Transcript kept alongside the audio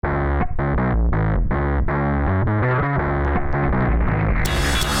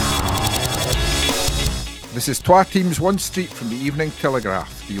This is Twa Teams One Street from the Evening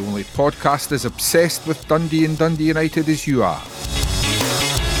Telegraph, the only podcast as obsessed with Dundee and Dundee United as you are.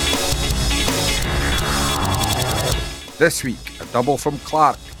 This week, a double from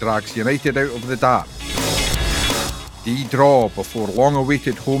Clark drags United out of the dark. The draw before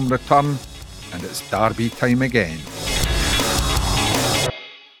long-awaited home return, and it's derby time again.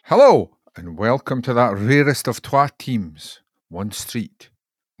 Hello, and welcome to that rarest of Twa Teams, One Street.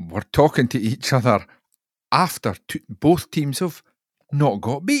 We're talking to each other after both teams have not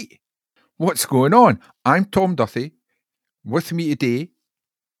got beat. What's going on? I'm Tom Duthie. With me today,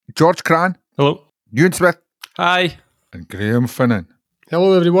 George Cran. Hello. Ewan Smith. Hi. And Graham Finnan.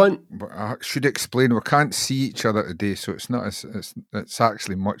 Hello, everyone. But I should explain, we can't see each other today, so it's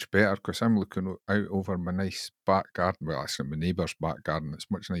actually much better because I'm looking out over my nice back garden. Well, actually, my neighbour's back garden. It's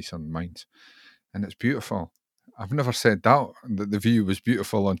much nicer than mine's, and it's beautiful. I've never said that the view was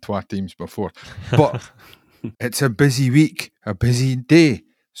beautiful on Twa Teams before, but it's a busy week, a busy day.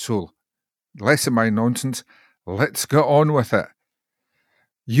 So, less of my nonsense. Let's get on with it.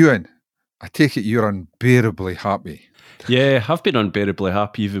 Ewan, I take it you're unbearably happy. Yeah, I've been unbearably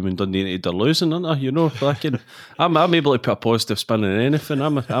happy even when Dundee United are losing, aren't I? You know, I'm able to put a positive spin on anything.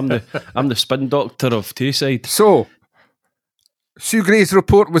 I'm the spin doctor of Tayside. So, Sue Gray's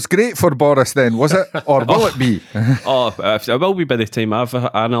report was great for Boris then, was it? Or will it be? It will be by the time I've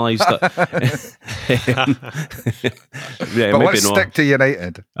analysed it. Yeah, but maybe let's stick to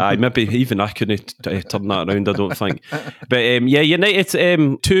United. Maybe even I couldn't turn that around, I don't think. But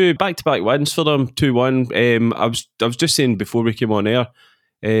United, 2 back-to-back wins for them, 2-1. I was just saying before we came on air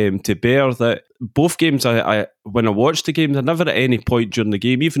to Bear that both games, I when I watched the games, I never at any point during the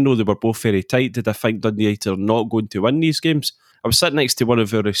game, even though they were both very tight, did I think Dundee United are not going to win these games. I was sitting next to one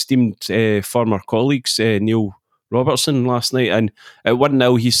of our esteemed former colleagues, Neil Robertson, last night, and at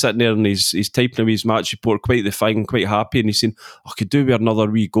 1-0 he's sitting there and he's typing away his match report, quite the fine, quite happy, and he's saying, I could do with another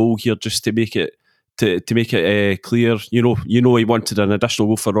wee goal here just to make it clear. You know he wanted an additional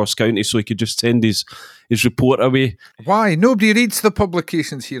goal for Ross County so he could just send his report away. Why? Nobody reads the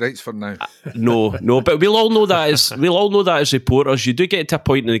publications he writes for now. No, but we'll all know that as reporters. You do get to a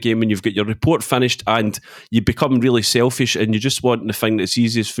point in the game when you've got your report finished and you become really selfish and you just want the thing that's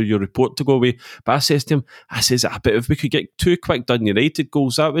easiest for your report to go away. But I says to him, but if we could get 2 quick Dundee United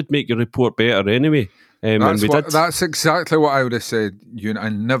goals, that would make your report better anyway. That's exactly what I would have said, Ewan. I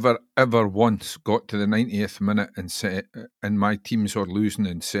never ever once got to the 90th minute and said, and my teams were losing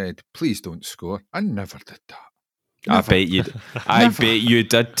and said, please don't score. I never did that. Never. I bet you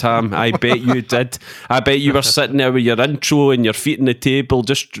did, Tam. I bet you did. I bet you were sitting there with your intro and your feet on the table,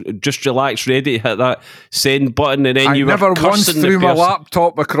 just relaxed, ready to hit that send button, and then you were cursing the person. I never once threw my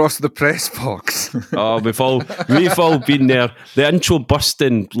laptop across the press box. Oh, we've all been there. The intro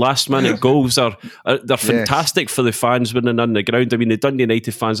busting, last minute goals they're fantastic for the fans winning on the ground. I mean, the Dundee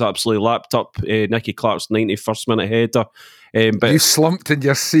United fans absolutely lapped up Nicky Clark's 91st minute header. But you slumped in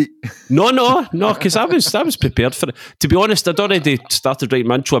your seat. No, because I was prepared for it. To be honest, I'd already started writing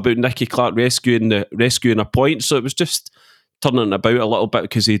my intro about Nicky Clark rescuing a point, so it was just turning it about a little bit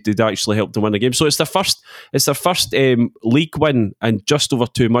because he'd actually helped them win the game. So it's their first league win in just over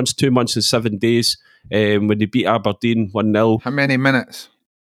 2 months, 2 months and 7 days, when they beat Aberdeen 1-0. How many minutes?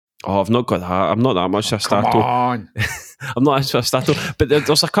 Oh, I've not got that. I'm not that much a stato. Come on. I'm not a stato. But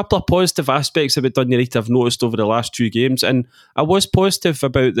there's a couple of positive aspects about Dundee United I've noticed over the last 2 games. And I was positive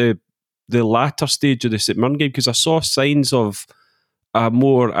about the latter stage of the St Mirren game because I saw signs of a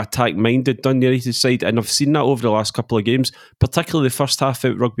more attack-minded Dundee United side. And I've seen that over the last couple of games, particularly the first half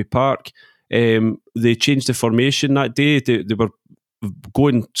out Rugby Park. They changed the formation that day. They were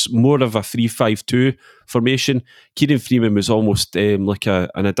going more of a 3-5-2 formation. Kieran Freeman was almost like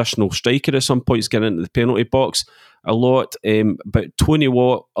an additional striker at some points, getting into the penalty box a lot. But Tony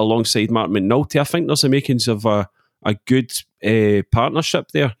Watt alongside Mark McNulty, I think there's the makings of a good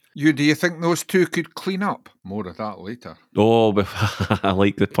partnership there. Do you think those two could clean up? More of that later. Oh, I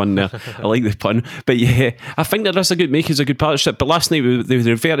like the pun there. I like the pun. But yeah, I think there is a good makings, a good partnership. But last night they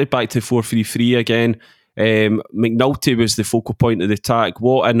reverted back to 4-3-3 again. McNulty was the focal point of the attack,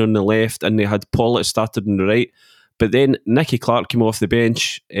 Watt in on the left, and they had Pollett started on the right. But then Nicky Clark came off the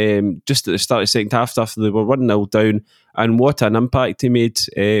bench just at the start of the second half after they were 1-0 down, and what an impact he made.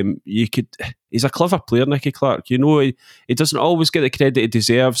 He's a clever player, Nicky Clark. You know, he doesn't always get the credit he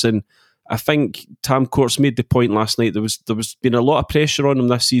deserves, and I think Tam Courts made the point last night. There was been a lot of pressure on him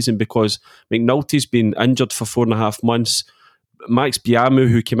this season because McNulty's been injured for 4.5 months. Max Biamu,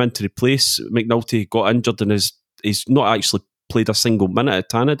 who came in to replace McNulty, got injured and he's not actually played a single minute at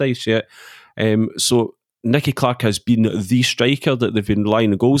Tannadice yet. So Nicky Clark has been the striker that they've been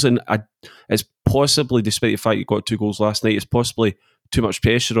relying on goals, and it's possibly, despite the fact he got 2 goals last night, it's possibly too much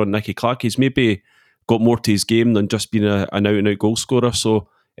pressure on Nicky Clark. He's maybe got more to his game than just being an out-and-out goal scorer. So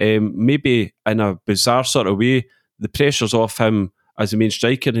maybe in a bizarre sort of way, the pressure's off him as the main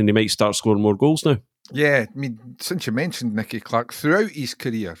striker, and he might start scoring more goals now. Yeah, I mean, since you mentioned Nicky Clark, throughout his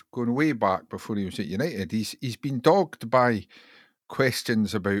career, going way back before he was at United, he's been dogged by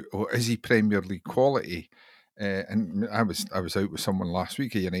questions about, is he Premier League quality? And I was out with someone last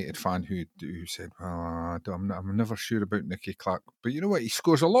week, a United fan, who said, I'm never sure about Nicky Clark. But you know what? He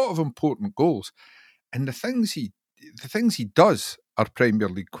scores a lot of important goals, and the things he does are Premier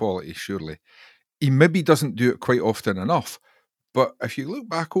League quality. Surely, he maybe doesn't do it quite often enough. But if you look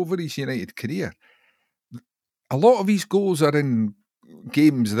back over his United career, a lot of his goals are in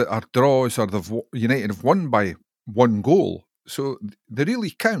games that are draws, or United have won by 1 goal. So they really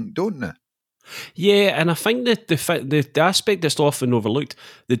count, don't they? Yeah, and I think that the aspect that's often overlooked,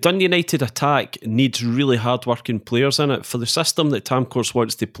 the Dundee United attack needs really hard-working players in it. For the system that Tam Courts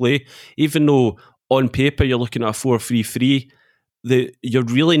wants to play, even though on paper you're looking at a 4-3-3, you're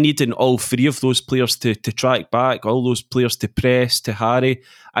really needing all 3 of those players to track back, all those players to press, to harry,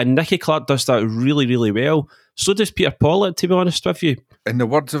 and Nicky Clark does that really, really well. So does Peter Pawlett, to be honest with you. In the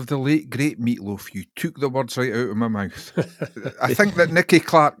words of the late, great Meatloaf, you took the words right out of my mouth. I think that Nicky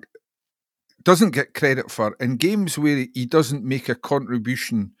Clark doesn't get credit for, in games where he doesn't make a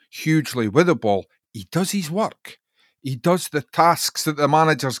contribution hugely with the ball, he does his work. He does the tasks that the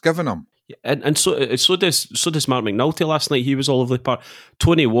manager's given him. And so does Mark McNulty last night. He was all over the park.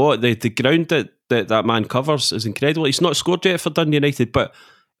 Tony Watt, the ground that man covers is incredible. He's not scored yet for Dundee United, but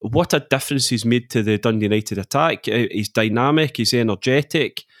what a difference he's made to the Dundee United attack. He's dynamic, he's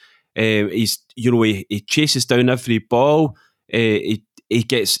energetic, he chases down every ball, he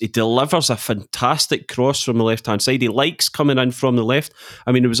delivers a fantastic cross from the left-hand side. He likes coming in from the left.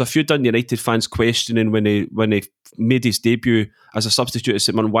 I mean, there was a few Dundee United fans questioning when he made his debut as a substitute at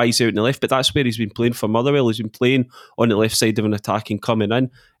St Mirren, why he's out on the left, but that's where he's been playing for Motherwell. He's been playing on the left side of an attack and coming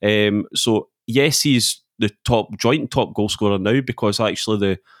in. So yes, he's the joint top goal scorer now, because actually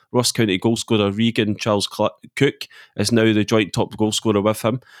the Ross County goal scorer Regan Charles Cook is now the joint top goal scorer with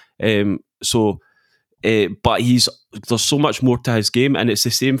him. But there's so much more to his game, and it's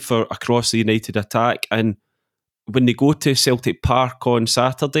the same for across the United attack. And when they go to Celtic Park on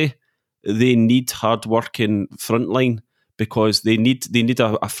Saturday, they need hard-working frontline, because they need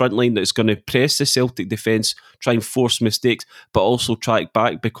a front line that's going to press the Celtic defence, try and force mistakes, but also track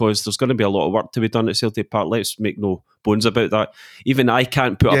back, because there's going to be a lot of work to be done at Celtic Park. Let's make no bones about that. Even I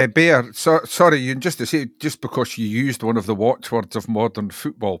can't put up... Bear, sorry, just to say, just because you used one of the watchwords of modern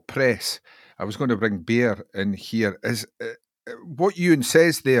football, press, I was going to bring Bear in here. Is what Ewan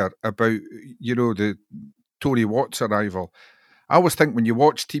says there about, the Tony Watt's arrival. I always think when you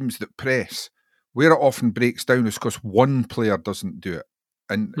watch teams that press, where it often breaks down is because one player doesn't do it.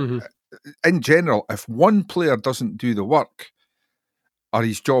 And in general, if one player doesn't do the work or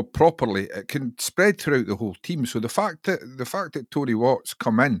his job properly, it can spread throughout the whole team. So the fact that Tony Watt's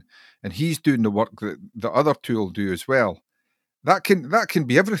come in and he's doing the work that the other two will do as well, that can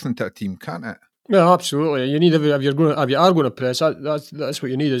be everything to a team, can't it? Yeah, absolutely. You need, if you are going to press, that's what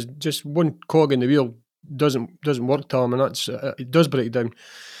you need. Is just one cog in the wheel doesn't work, Tom, and it does break down.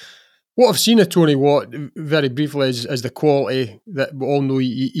 What I've seen of Tony Watt, very briefly, is the quality that we all know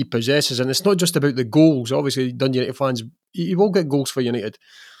he possesses. And it's not just about the goals. Obviously, Dundee United fans, he will get goals for United.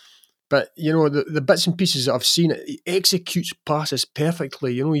 But, the bits and pieces that I've seen, he executes passes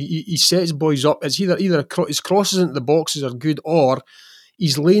perfectly. He sets boys up. It's either his crosses into the boxes are good, or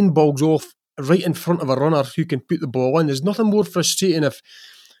he's laying balls off right in front of a runner who can put the ball in. There's nothing more frustrating if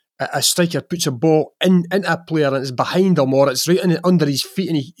a striker puts a ball into a player and it's behind him, or it's right under his feet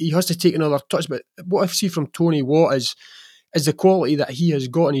and he has to take another touch. But what I see from Tony Watt is the quality that he has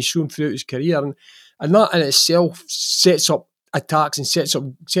got and he's shown throughout his career, and that in itself sets up attacks and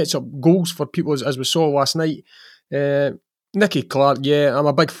sets up goals for people, as we saw last night. Nicky Clark, yeah, I'm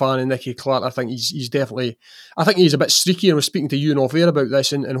a big fan of Nicky Clark. I think he's definitely, I think he's a bit streaky, and I was speaking to you off air about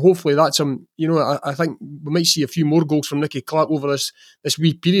this, and hopefully that's him. I think we might see a few more goals from Nicky Clark over this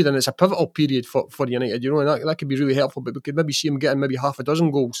wee period, and it's a pivotal period for United, and that could be really helpful, but we could maybe see him getting maybe half a dozen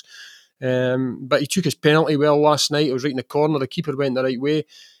goals. But he took his penalty well last night. It was right in the corner, the keeper went the right way.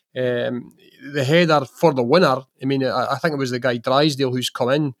 The header for the winner, I think it was the guy Drysdale who's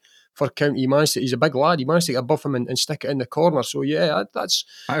come in for County. He's a big lad. He managed to get above him and stick it in the corner. So yeah, that's.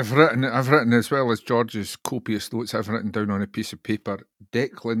 I've written as well as George's copious notes. I've written down on a piece of paper,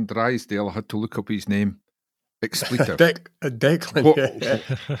 Declan Drysdale. I had to look up his name. expletive. Declan.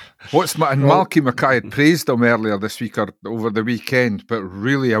 What's my and Malky Mackay had praised him earlier this week or over the weekend, but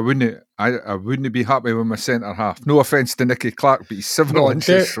really I wouldn't be happy with my centre half. No offence to Nicky Clark, but he's several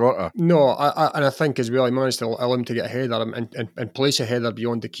inches shorter. No, and I think as well he managed to allow him to get a header and place a header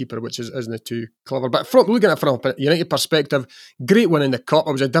beyond the keeper, which isn't too clever. But from looking at it from a United perspective, great win in the cup.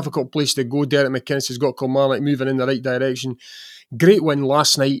 It was a difficult place to go. Derek McInnes has got Kilmarnock moving in the right direction. Great win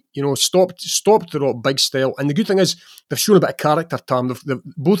last night, stopped the rot big style. And the good thing is, they've shown a bit of character, Tom.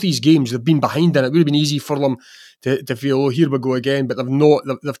 Both these games, they've been behind in it. It would have been easy for them to feel, here we go again, but they've not.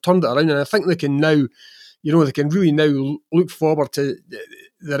 They've turned it around. And I think they can now, they can really now look forward to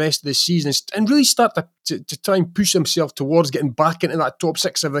the rest of the season and really start to try and push themselves towards getting back into that top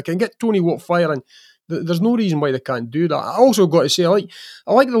six. If they can get Tony Watt firing, there's no reason why they can't do that. I also got to say, I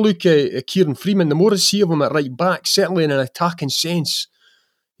like the look of Kieran Freeman. The more I see of him at right back, certainly in an attacking sense,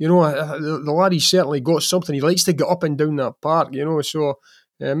 the lad, he's certainly got something. He likes to get up and down that park, so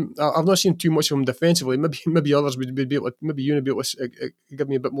I've not seen too much of him defensively. Maybe others would be able to, maybe you would be able to give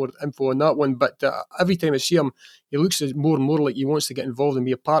me a bit more info on that one, but every time I see him, he looks more and more like he wants to get involved and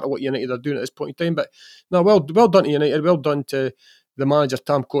be a part of what United are doing at this point in time. But no, well done to United, well done to the manager,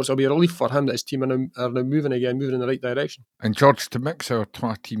 Tam Courts. It'll be a relief for him that his team are now moving in the right direction. And George, to mix our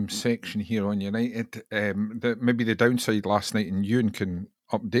team section here on United, maybe the downside last night, and Ewan can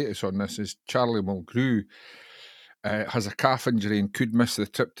update us on this, is Charlie Mulgrew has a calf injury and could miss the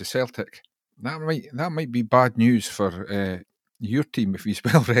trip to Celtic. That might be bad news for your team if he's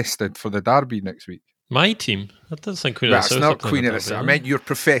well rested for the derby next week. My team? That doesn't think Queen of the South. That's not Queen of the South. I meant your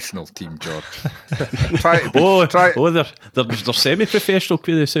professional team, George. They're semi-professional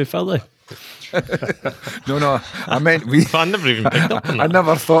Queen of the South, aren't they? No. I meant we. I never even picked up on that. I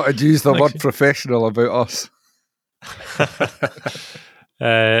never thought I'd use the word professional about us.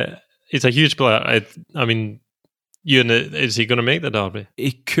 He's a huge player. I mean, Ewan, is he going to make the derby?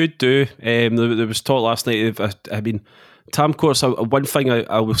 He could do. There was talk last night. I mean, Tam Courts, one thing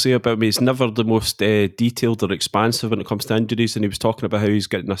I will say about me, he's never the most detailed or expansive when it comes to injuries, and he was talking about how he's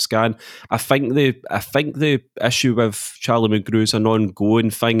getting a scan. I think the issue with Charlie Mulgrew is an ongoing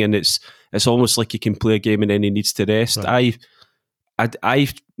thing, and it's almost like he can play a game and then he needs to rest. Right.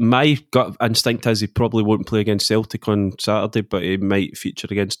 My gut instinct is he probably won't play against Celtic on Saturday, but he might feature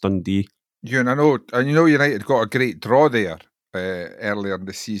against Dundee. Yeah, and I know United got a great draw there earlier in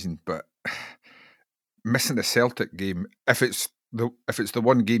the season, but missing the Celtic game, if it's the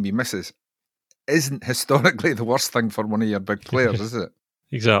one game he misses, isn't historically the worst thing for one of your big players, is it?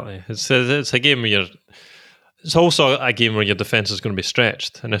 Exactly. It's a game where it's also a game where your defence is going to be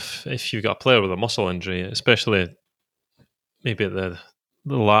stretched, and if you've got a player with a muscle injury, especially maybe at the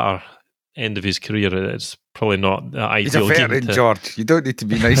latter end of his career, it's probably not the ideal. He's a veteran, George. You don't need to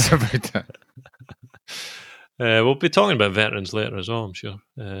be nice about it. We'll be talking about veterans later as well, I'm sure,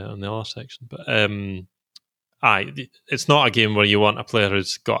 on the other section. But it's not a game where you want a player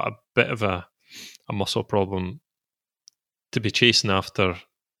who's got a bit of a muscle problem to be chasing after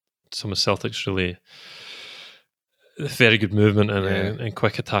some of Celtic's really very good movement and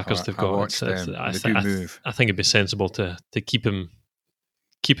quick attackers they've got. I think it'd be sensible to keep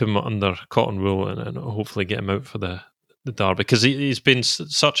him under cotton wool and hopefully get him out for the derby, because he's been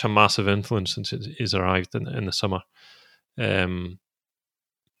such a massive influence since he's arrived in the summer. Probably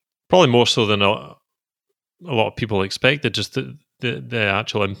more so than a lot of people expected, just the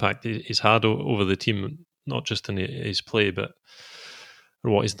actual impact he's had over the team, not just in his play, but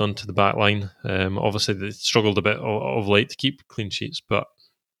what he's done to the back line. Obviously, they struggled a bit of late to keep clean sheets, but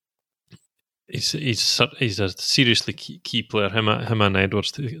he's a seriously key player. Him and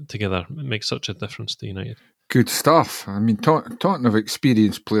Edwards together make such a difference to United. Good stuff. I mean, talking of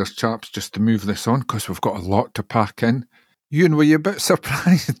experienced players, chaps, just to move this on, because we've got a lot to pack in. Ewan, were you a bit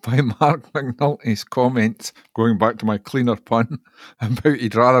surprised by Mark McNulty's comments, going back to my cleaner pun, about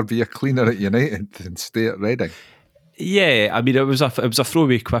he'd rather be a cleaner at United than stay at Reading? Yeah, I mean, it was a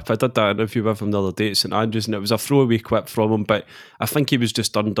throwaway quip. I did that interview with him the other day at St Andrews, and it was a throwaway quip from him, but I think he was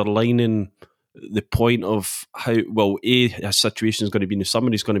just underlining the point of how, well, his situation is going to be in the summer.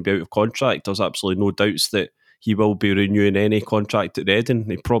 He's going to be out of contract. There's absolutely no doubts that he will be renewing any contract at Reading.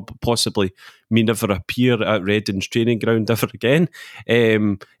 He possibly may never appear at Reading's training ground ever again.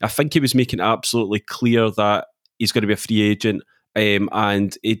 I think he was making it absolutely clear that he's going to be a free agent,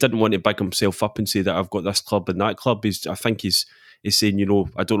 and he didn't want to big himself up and say that I've got this club and that club. I think he's saying,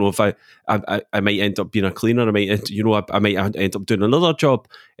 I don't know if I might end up being a cleaner. I might end up doing another job.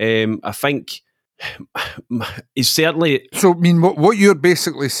 I think he's certainly. So, I mean, what you're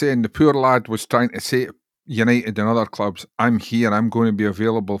basically saying, the poor lad was trying to say United and other clubs, I'm here, I'm going to be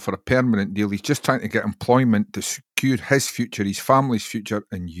available for a permanent deal. He's just trying to get employment to secure his future, his family's future,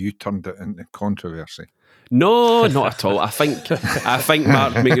 and you turned it into controversy. No, not at all. I think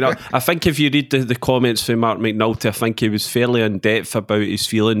Mark McNulty. I think if you read the comments from Mark McNulty, I think he was fairly in depth about his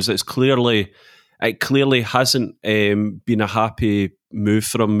feelings. It clearly hasn't been a happy move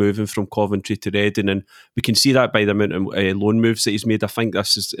for him moving from Coventry to Reading, and we can see that by the amount of loan moves that he's made. I think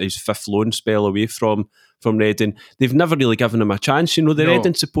this is his 5th loan spell away from Reading. They've never really given him a chance. You know, the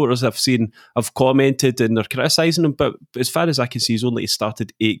Reading supporters I've seen have commented and they're criticising him, but as far as I can see, he's only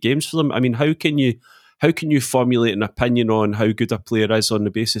started 8 games for them. I mean, how can you formulate an opinion on how good a player is on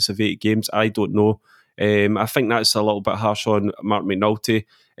the basis of 8 games? I don't know. I think that's a little bit harsh on Mark McNulty.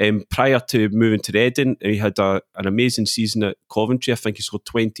 Prior to moving to Reading, he had an amazing season at Coventry. I think he scored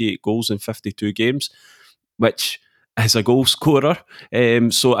 28 goals in 52 games, which is a goal scorer.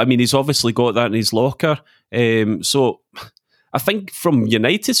 So, I mean, he's obviously got that in his locker. So, I think from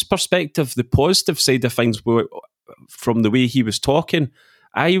United's perspective, the positive side of things, from the way he was talking,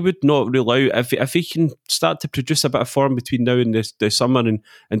 I would not rule out if he can start to produce a bit of form between now and the summer and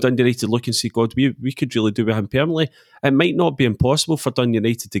Dundee United look and say, God, we could really do with him permanently. It might not be impossible for Dundee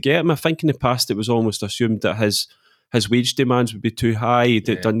United to get him. I think in the past it was almost assumed that his wage demands would be too high,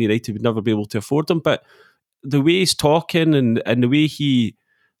 that Dundee United would never be able to afford him. But the way he's talking and the way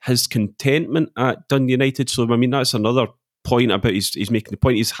his contentment at Dundee United, so I mean that's another point about he's making the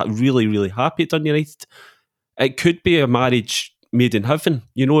point he's really, really happy at Dundee United. It could be a marriage made in heaven.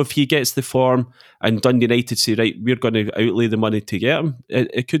 You know, if he gets the form and Dundee United say, right, we're going to outlay the money to get him,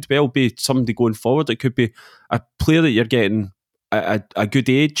 it could well be somebody going forward. It could be a player that you're getting a good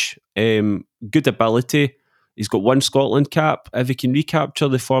age, good ability. He's got 1 Scotland cap. If he can recapture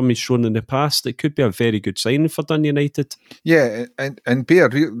the form he's shown in the past, it could be a very good signing for Dundee United. Yeah, and Bear,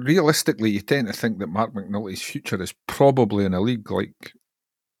 realistically, you tend to think that Mark McNulty's future is probably in a league like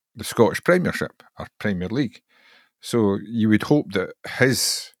the Scottish Premiership or Premier League. So you would hope that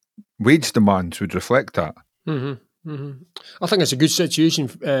his wage demands would reflect that. Mm-hmm. Mm-hmm. I think it's a good situation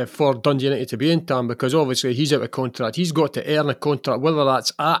for Dundee United to be in, Tam, because obviously he's out of contract. He's got to earn a contract, whether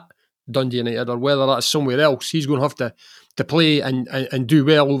that's at Dundee United or whether that's somewhere else. He's going to have to play and do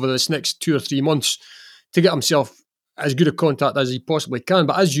well over this next 2 or 3 months to get himself as good a contract as he possibly can.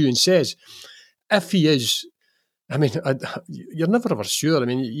 But as Ewan says, if he is, I mean, you're never ever sure. I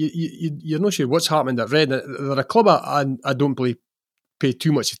mean, you're not sure what's happening at Reading. They're a club I don't really pay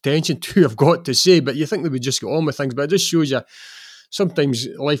too much attention to, I've got to say, but you think they would just get on with things. But it just shows you sometimes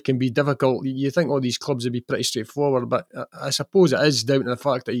life can be difficult. You think all these clubs would be pretty straightforward, but I suppose it is down to the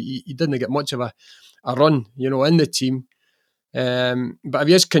fact that he didn't get much of a run, you know, in the team. But if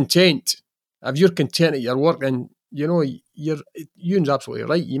he is content, if you're content at your work, and you know, Ewan's absolutely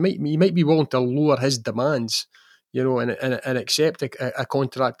right. You might be willing to lower his demands, you know, and accept a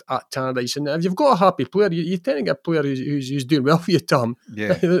contract at Tannadice. And if you've got a happy player, you tend to get a player who's doing well for you, Tom.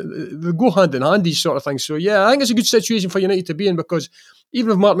 Yeah. They go hand in hand, these sort of things. So, yeah, I think it's a good situation for United to be in, because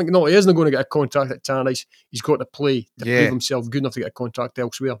even if Mark McNulty isn't going to get a contract at Tannadice, he's got to play to prove himself good enough to get a contract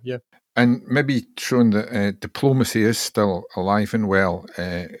elsewhere, yeah. And maybe showing that diplomacy is still alive and well.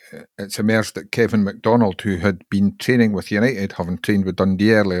 It's emerged that Kevin McDonald, who had been training with United, having trained with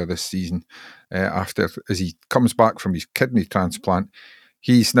Dundee earlier this season, as he comes back from his kidney transplant,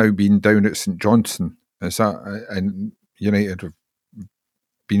 he's now been down at St Johnstone. And United have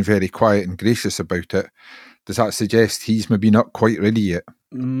been very quiet and gracious about it. Does that suggest he's maybe not quite ready yet?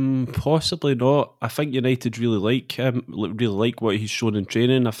 Possibly not. I think United really like him, really like what he's shown in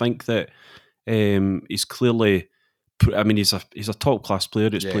training. I think that he's clearly, I mean, he's a top class player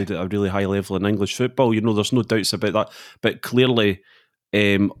who's played at a really high level in English football. You know, there's no doubts about that. But clearly,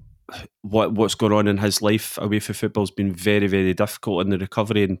 what's going on in his life away from football has been very, very difficult in the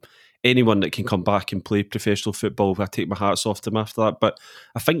recovery. And anyone that can come back and play professional football, I take my hats off to him after that. But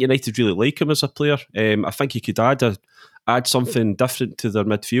I think United really like him as a player. I think he could add something different to their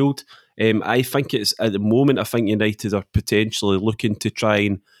midfield. I think it's at the moment, I think United are potentially looking to try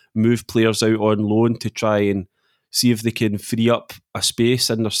and move players out on loan to try and see if they can free up a space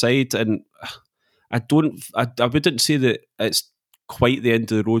in their side. And I wouldn't say that it's quite the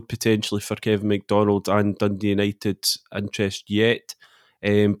end of the road potentially for Kevin McDonald and Dundee United's interest yet.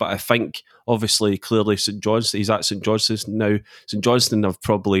 But I think obviously clearly St Johnstone, he's at St Johnstone now. St Johnstone have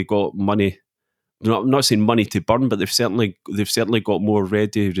probably got money. I'm not saying money to burn, but they've certainly got more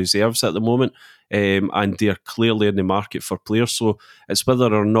ready reserves at the moment, and they're clearly in the market for players. So it's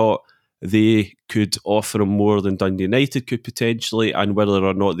whether or not they could offer him more than Dundee United could potentially, and whether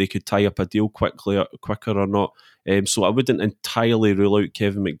or not they could tie up a deal quicker or not. So I wouldn't entirely rule out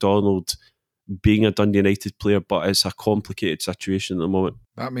Kevin McDonald being a Dundee United player, but it's a complicated situation at the moment.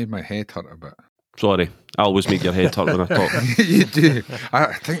 That made my head hurt a bit. Sorry, I always make your head hurt when I talk. You do.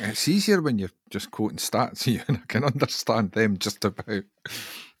 I think it's easier when you're just quoting stats and I can understand them just about.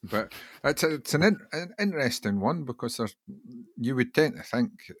 But it's an interesting one because you would tend to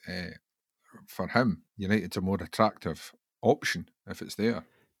think for him, United's a more attractive option if it's there.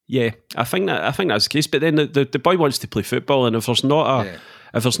 Yeah, I think that's the case. But then the boy wants to play football, and if there's not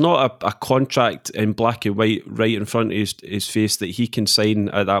a contract in black and white right in front of his face that he can sign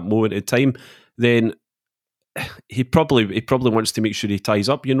at that moment in time, then he probably wants to make sure he ties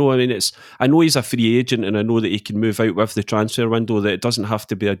up. I mean, I know he's a free agent, and I know that he can move out with the transfer window. That it doesn't have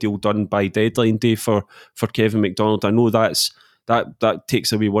to be a deal done by deadline day for Kevin McDonald. I know that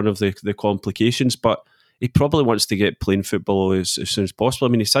takes away one of the complications, but he probably wants to get playing football as soon as possible.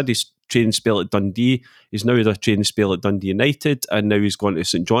 I mean, he said his training spell at Dundee. He's now had a training spell at Dundee United, and now he's gone to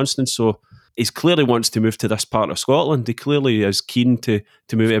St Johnstone. So he clearly wants to move to this part of Scotland. He clearly is keen to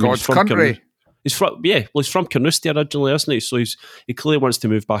move. God's country. He's from Carnoustie originally, isn't he? So he clearly wants to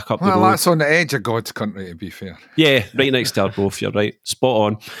move back up the road. Well, that's on the edge of God's country, to be fair. Yeah, right next to Arbroath, you're right.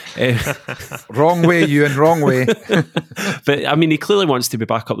 Spot on. Wrong way, Ewan, wrong way. But, I mean, he clearly wants to be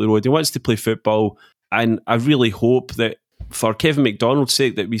back up the road. He wants to play football. And I really hope that for Kevin McDonald's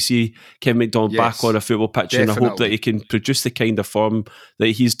sake that we see Kevin McDonald back on a football pitch, definitely. And I hope that he can produce the kind of form that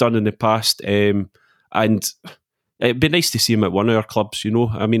he's done in the past. And it'd be nice to see him at one of our clubs,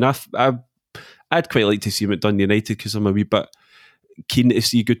 I mean, I'd quite like to see him at Dundee United because I'm a wee bit keen to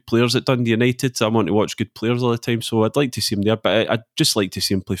see good players at Dundee United. I want to watch good players all the time, so I'd like to see him there, but I'd just like to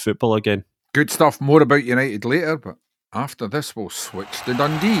see him play football again. Good stuff. More about United later, but after this we'll switch to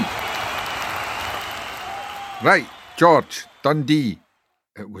Dundee. Right, George, Dundee.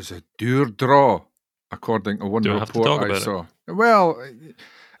 It was a dour draw, according to one report I saw. Well,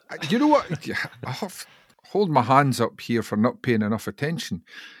 you know what? I have to hold my hands up here for not paying enough attention.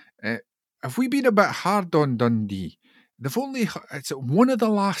 Have we been a bit hard on Dundee? It's one of the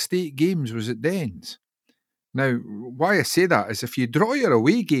last 8 games was at Dens. Now, why I say that is if you draw your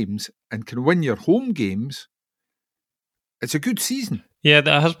away games and can win your home games, it's a good season. Yeah,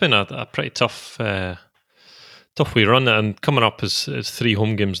 that has been a pretty tough wee run, and coming up is 3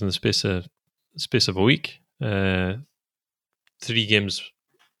 home games in the space of a week. 3 games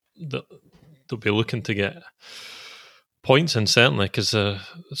that they'll be looking to get points in, certainly, because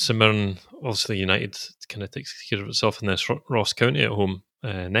St Mirren, obviously United, kind of takes care of itself in this Ross County at home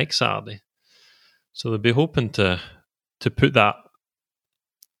next Saturday. So they'll be hoping to put that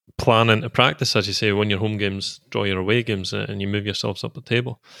plan into practice, as you say, win your home games, draw your away games, and you move yourselves up the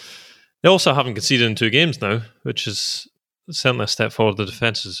table. They also haven't conceded in 2 games now, which is certainly a step forward. The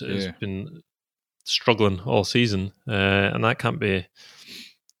defence has been struggling all season, and that can't be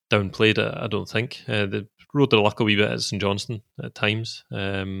downplayed, I don't think. They rode their luck a wee bit at St Johnstone at times.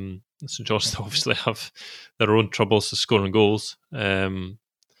 St Johnstone obviously have their own troubles to scoring goals.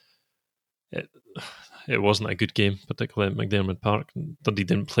 It wasn't a good game, particularly at McDiarmid Park. Dundee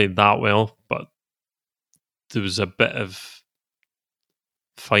didn't play that well, but there was a bit of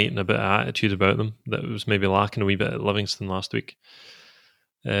fight and a bit of attitude about them that was maybe lacking a wee bit at Livingston last week.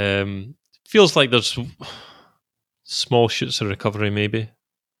 Feels like there's small shoots of recovery, maybe.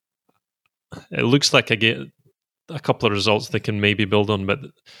 It looks like I get a couple of results they can maybe build on, but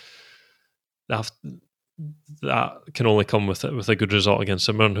that can only come with a good result against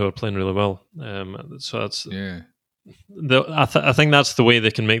St Mirren, who are playing really well. So that's I think that's the way they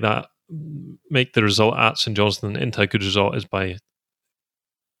can make the result at St Johnstone into a good result, is by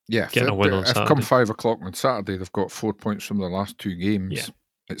getting a win on Saturday. If come 5 o'clock on Saturday, they've got 4 points from the last 2 games. Yeah.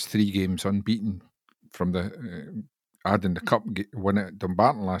 It's 3 games unbeaten from the adding the cup win at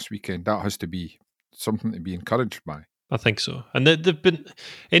Dumbarton last weekend. That has to be something to be encouraged by. I think so. And they've been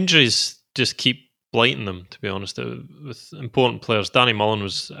injuries just keep blighting them, to be honest, with important players. Danny Mullen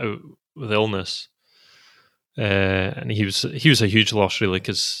was out with illness, and he was a huge loss, really,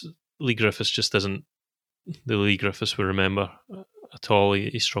 because Lee Griffiths just isn't the Lee Griffiths we remember at all.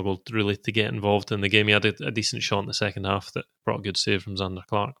 He struggled really to get involved in the game. He had a decent shot in the second half that brought a good save from Xander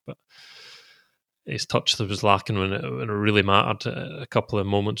Clark, but his touch that was lacking when it really mattered. A couple of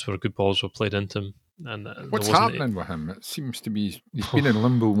moments where good balls were played into him. And what's happening with him? It seems to be he's been in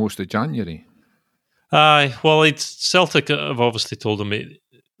limbo most of January. Well, Celtic have obviously told him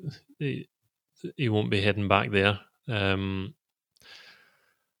he won't be heading back there. And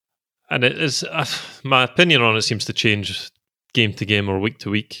it is my opinion on it seems to change game to game or week to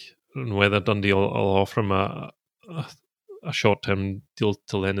week, and whether Dundee will offer him a short-term deal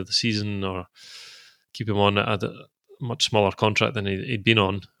till the end of the season or keep him on at a much smaller contract than he'd been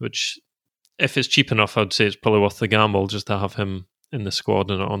on, which if it's cheap enough, I'd say it's probably worth the gamble just to have him in the squad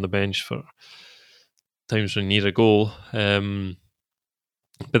and on the bench for times when you need a goal.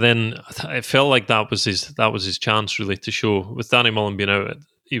 But then it felt like that was his chance really to show. With Danny Mullen being out,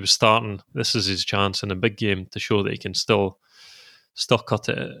 he was starting. This is his chance in a big game to show that he can still cut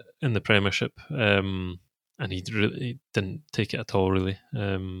it in the Premiership. And he didn't take it at all, really.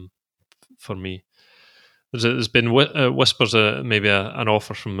 For me, there's been whispers maybe an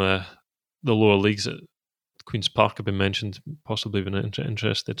offer from the lower leagues at Queen's Park have been mentioned, possibly been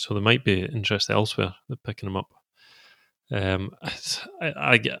interested. So there might be interest elsewhere. They're picking him up.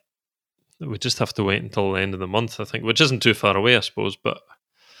 We just have to wait until the end of the month, I think, which isn't too far away, I suppose. But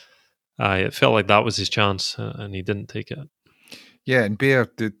it felt like that was his chance, and he didn't take it. Yeah, and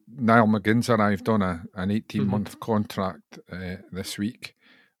Niall McGinn's arrived on an 18-month contract this week.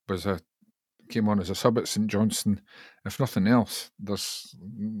 Came on as a sub at St Johnstone. If nothing else, there's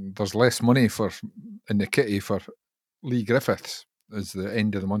less money in the kitty for Lee Griffiths as the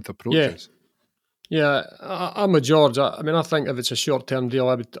end of the month approaches. Yeah, I'm a George. I mean, I think if it's a short-term deal,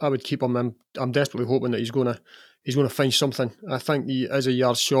 I would keep him. I'm desperately hoping that he's going to find something. I think he is a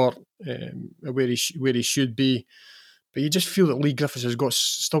yard short where he should be, but you just feel that Lee Griffiths has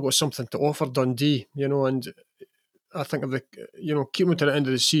still got something to offer Dundee, and I think keeping him to the end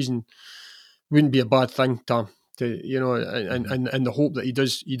of the season wouldn't be a bad thing, Tom. And the hope that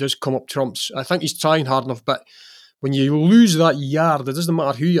he does come up trumps. I think he's trying hard enough, but when you lose that yard, it doesn't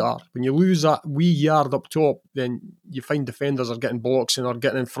matter who you are. When you lose that wee yard up top, then you find defenders are getting blocks and are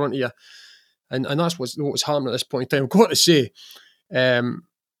getting in front of you, and that's what's happening at this point in time. I've got to say,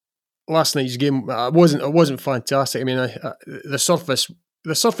 last night's game it wasn't fantastic. I mean, the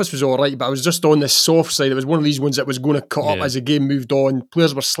surface was all right, but I was just on the soft side. It was one of these ones that was going to cut up as the game moved on.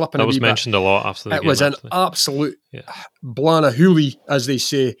 Players were slipping. That was mentioned a lot after the game. It was an absolute blanahooly, as they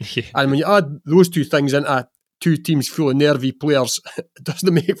say. Yeah. And when you add those two things into two teams full of nervy players, it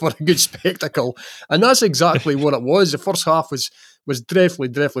doesn't make for a good spectacle. And that's exactly what it was. The first half was dreadfully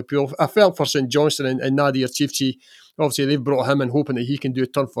poor. I felt for St Johnstone and Nadir Chifchi. Obviously, they've brought him in hoping that he can do a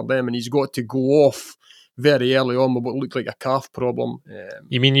turn for them, and he's got to go off very early on with what looked like a calf problem.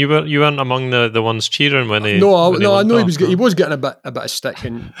 You mean you weren't among the ones cheering when they? No, I know he was getting a bit of stick,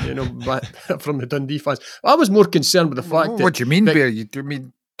 and from the Dundee fans. I was more concerned with the fact that. What do you mean, Bear? You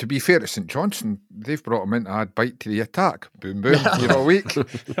mean? To be fair to St Johnstone, they've brought him in to add bite to the attack. Boom, boom, you're all weak.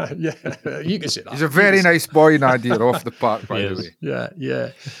 Yeah, you can say that. He's a very nice boy, Nadir, off the park, by the way. Yeah.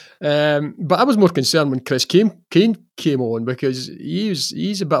 But I was more concerned when Chris Kane came on, because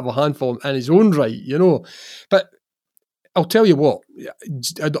he's a bit of a handful in his own right, But I'll tell you what,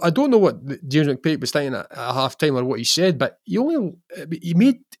 I don't know what James McPake was thinking at half-time or what he said, but he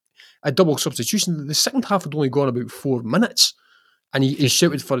made a double substitution. The second half had only gone about 4 minutes. And he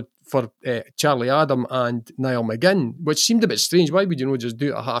shouted for Charlie Adam and Niall McGinn, which seemed a bit strange. Why would you just do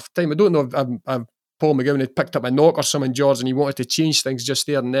it at half time? I don't know if Paul McGowan had picked up a knock or something, George, and he wanted to change things just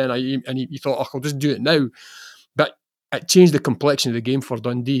there and then. He thought, I'll just do it now. But it changed the complexion of the game for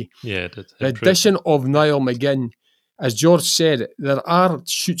Dundee. Yeah, it did. The addition of Niall McGinn, as George said, there are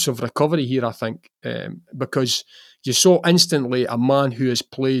shoots of recovery here, I think, because you saw instantly a man who has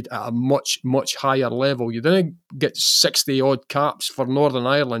played at a much, much higher level. You didn't get 60-odd caps for Northern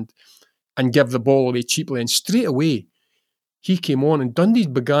Ireland and give the ball away cheaply. And straight away, he came on, and Dundee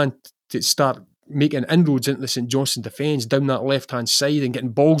began to start making inroads into the St Johnstone defence down that left-hand side and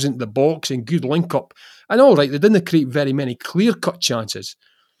getting balls into the box and good link-up. And all right, they didn't create very many clear-cut chances.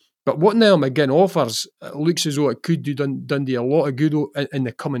 But what Niall McGinn offers looks as though it could do Dundee a lot of good in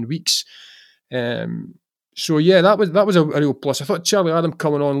the coming weeks. So yeah, that was a real plus. I thought Charlie Adam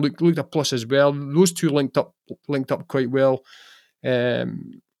coming on looked a plus as well. Those two linked up quite well. I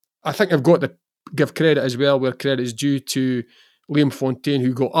think I've got to give credit as well where credit is due to Liam Fontaine,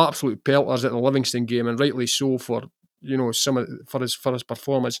 who got absolute pelters at the Livingston game, and rightly so for for his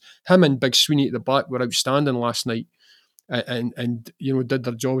performance. Him and Big Sweeney at the back were outstanding last night, and did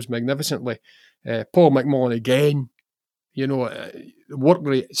their jobs magnificently. Paul McMullen again, work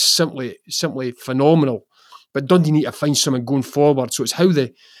rate simply phenomenal. But Dundee need to find something going forward. So it's how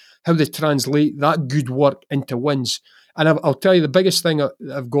they translate that good work into wins. And I'll tell you the biggest thing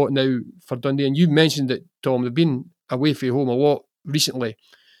I've got now for Dundee, and you've mentioned it, Tom, they've been away from home a lot recently.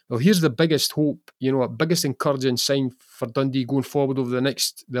 Well, here's the biggest hope, biggest encouraging sign for Dundee going forward over the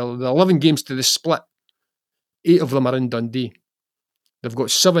 11 games to the split. 8 of them are in Dundee. They've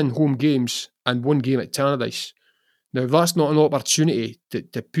got 7 home games and 1 game at Tannadice. Now, if that's not an opportunity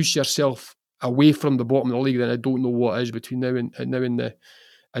to push yourself away from the bottom of the league, then I don't know what is between now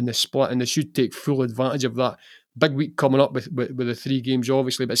and the split, and they should take full advantage of that. big week coming up with the 3 games,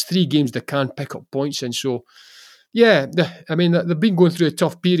 obviously, but it's 3 games they can pick up points in. So, yeah, I mean, they've been going through a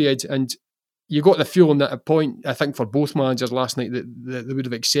tough period, and you got the feeling that at a point, I think, for both managers last night, that they would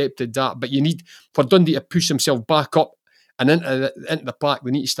have accepted that. But you need, for Dundee to push himself back up and into the pack,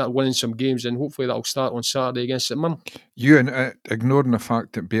 they need to start winning some games, and hopefully that'll start on Saturday against St Mirren. Ewan, ignoring the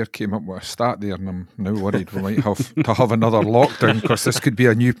fact that Bear came up with a stat there, and I'm now worried we might have to have another lockdown because this could be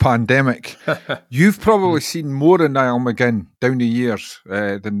a new pandemic. You've probably seen more of Niall McGinn down the years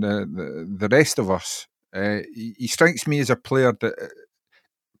than the rest of us. He strikes me as a player,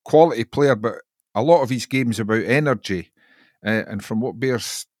 quality player, but a lot of his games about energy. And from what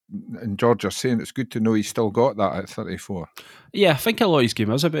Bears and George are saying, it's good to know he's still got that at 34. Yeah, I think a lot of his game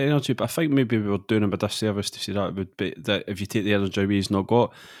is about energy, but I think maybe we were doing him a disservice to say that would be that if you take the energy away he's not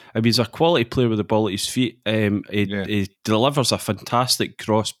got. I mean, he's a quality player with the ball at his feet. He delivers a fantastic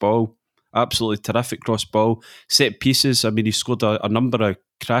cross ball, absolutely terrific cross ball. Set pieces, I mean, he scored a number of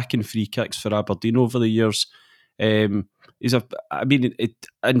cracking free kicks for Aberdeen over the years. And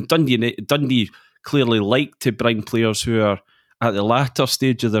Dundee clearly like to bring players who are at the latter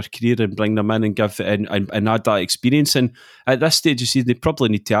stage of their career and bring them in and give and add that experience. And at this stage, you see, they probably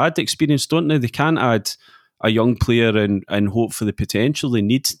need to add experience, don't they? They can't add a young player and hope for the potential. They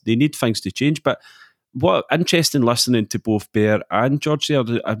need things to change. But what interesting listening to both Bear and George there,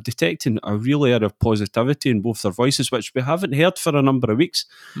 I'm detecting a real air of positivity in both their voices, which we haven't heard for a number of weeks.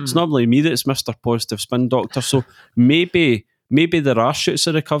 It's normally me that's Mr. Positive Spin Doctor. So maybe there are shoots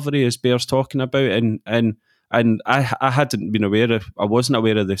of recovery, as Bear's talking about, and I hadn't been I wasn't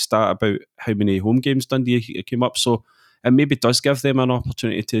aware of the stat about how many home games Dundee came up. So it maybe does give them an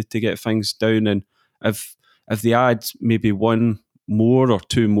opportunity to get things down. And if they add maybe one more or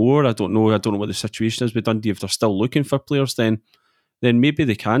two more, I don't know what the situation is with Dundee. If they're still looking for players, then maybe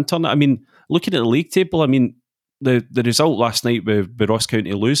they can turn it. I mean, looking at the league table, I mean, the result last night with Ross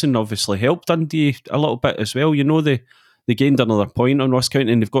County losing obviously helped Dundee a little bit as well. You know, they gained another point on Ross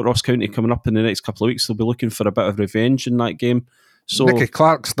County, and they've got Ross County coming up in the next couple of weeks. They'll be looking for a bit of revenge in that game. So Nicky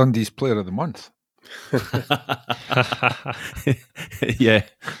Clark's Dundee's Player of the Month. yeah,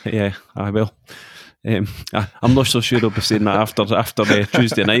 I will. I'm not so sure he'll be saying that after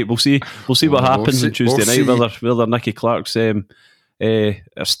Tuesday night. We'll see what happens on Tuesday night. Whether Nicky Clark's are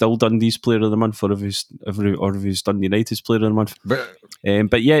still Dundee's Player of the Month, or if he's Dundee United's Player of the Month.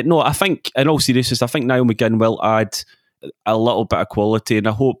 But yeah, no, I think in all seriousness, I think Niall McGinn will add a little bit of quality, and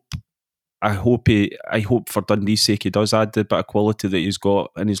I hope for Dundee's sake he does add the bit of quality that he's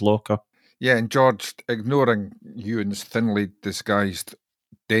got in his locker. Yeah, and George, ignoring Ewan's thinly disguised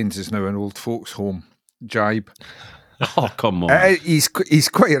Dens is now an old folks' home jibe. Oh, come on. He's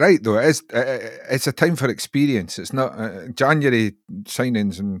quite right, though. It's a time for experience. It's not January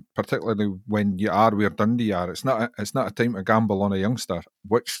signings, and particularly when you are where Dundee are, it's not a time to gamble on a youngster,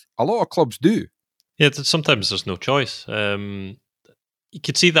 which a lot of clubs do. Yeah, sometimes there's no choice. You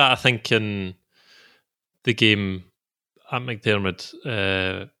could see that, I think, in the game at McDiarmid.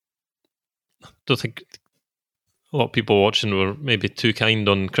 I don't think a lot of people watching were maybe too kind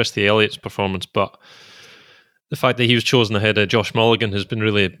on Christy Elliott's performance, but the fact that he was chosen ahead of Josh Mulligan, who's been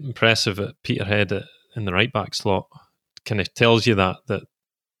really impressive at Peterhead in the right back slot, kind of tells you that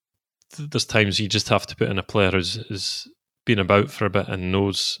there's times you just have to put in a player who's been about for a bit and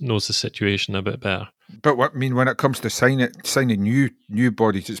knows the situation a bit better. But what I mean, when it comes to signing new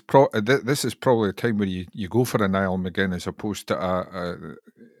bodies, this is probably a time where you go for a Niall McGinn as opposed to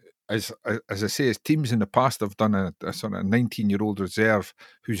as I say, as teams in the past have done a sort of 19-year-old reserve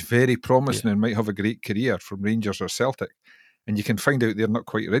who's very promising and might have a great career from Rangers or Celtic, and you can find out they're not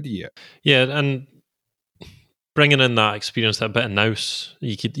quite ready yet. Yeah, and bringing in that experience, that bit of nous,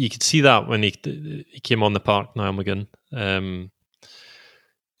 you could see that when he came on the park, Niall McGinn.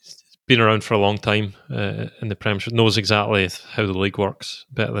 He's been around for a long time in the Premiership, knows exactly how the league works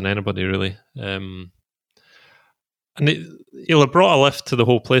better than anybody, really. And he'll have brought a lift to the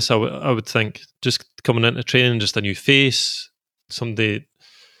whole place, I would think. Just coming into training, just a new face, somebody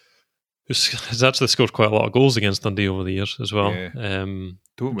who's actually scored quite a lot of goals against Dundee over the years as well. Yeah.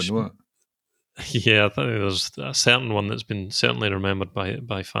 Don't we know it? Yeah, I think there's a certain one that's been certainly remembered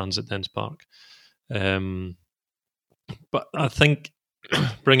by fans at Dens Park. But I think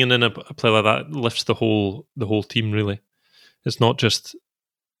bringing in a player like that lifts the whole team, really. It's not just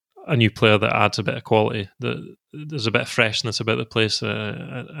a new player that adds a bit of quality. There's a bit of freshness about the place,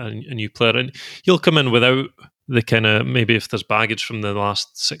 a new player. And he'll come in without the kind of, maybe if there's baggage from the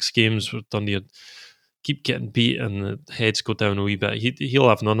last 6 games where Dundee keep getting beat and the heads go down a wee bit, he'll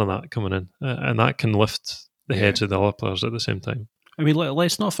have none of that coming in. And that can lift the heads of the other players at the same time. I mean,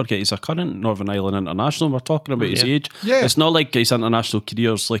 let's not forget he's a current Northern Ireland international. We're talking about his age. Yeah. It's not like his international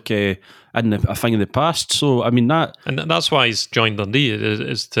career's like a thing in the past. So, I mean, that's why he's joined Dundee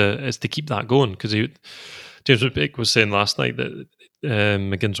is to keep that going, because James McPake was saying last night that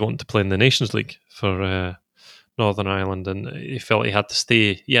McGinn's wanting to play in the Nations League for Northern Ireland, and he felt he had to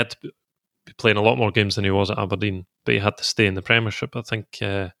stay. He had to be playing a lot more games than he was at Aberdeen, but he had to stay in the Premiership. I think he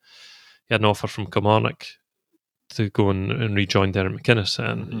had an offer from Kilmarnock to go and rejoin Derek McInnes,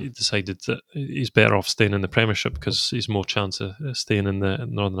 and he decided that he's better off staying in the Premiership because he's more chance of staying in the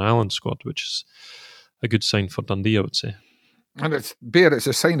Northern Ireland squad, which is a good sign for Dundee, I would say. And it's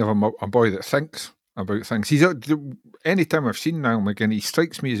a sign of a boy that thinks about things. Anytime I've seen Niall McGinn, he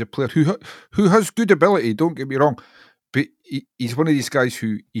strikes me as a player who has good ability, don't get me wrong, but he's one of these guys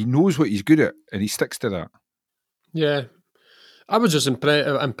who he knows what he's good at and he sticks to that. Yeah. I was just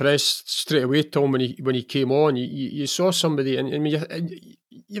impressed straight away, Tom, when he came on. You saw somebody, and I mean,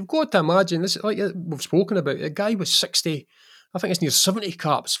 you've got to imagine this. Like we've spoken about, a guy with 60, I think it's near 70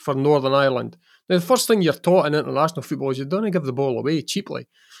 caps for Northern Ireland. Now, the first thing you're taught in international football is you don't give the ball away cheaply,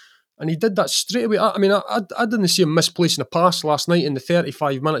 and he did that straight away. I mean, I didn't see him misplacing a pass last night in the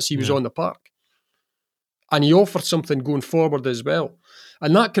 35 minutes he was on the park, and he offered something going forward as well,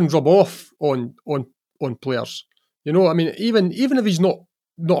 and that can rub off on players. You know, I mean, even if he's not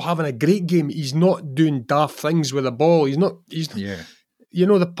having a great game, he's not doing daft things with the ball. You know,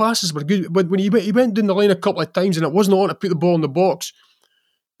 the passes were good. But when he went down the line a couple of times and it wasn't on to put the ball in the box,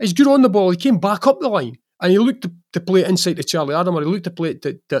 he's good on the ball. He came back up the line and he looked to play it inside to Charlie Adam, or he looked to play it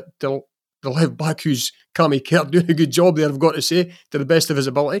to the left back, who's Cammy Kerr, doing a good job there, I've got to say, to the best of his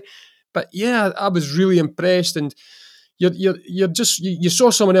ability. But yeah, I was really impressed, and you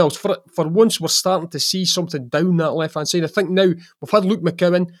saw someone else. For once, we're starting to see something down that left hand side. I think now we've had Luke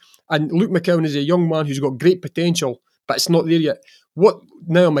McCowan, and Luke McCowan is a young man who's got great potential, but it's not there yet. What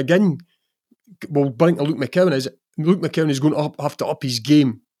Niall McGinn will bring to Luke McCowan is going to have to up his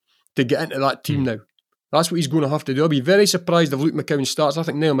game to get into that team now. That's what he's going to have to do. I'll be very surprised if Luke McCowan starts. I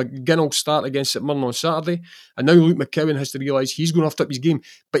think Niall McGinn will start against St Mirren on Saturday, and now Luke McCowan has to realise he's going to have to up his game,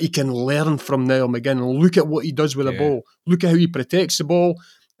 but he can learn from Niall McGinn and look at what he does with the ball, look at how he protects the ball,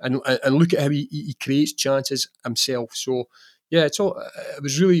 and look at how he creates chances himself. So yeah, it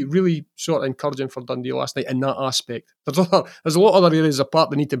was really, really sort of encouraging for Dundee last night in that aspect. There's a lot of other areas apart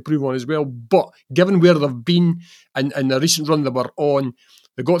they need to improve on as well, but given where they've been and the recent run they were on,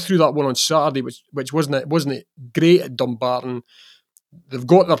 they got through that one on Saturday, which wasn't great at Dumbarton. They've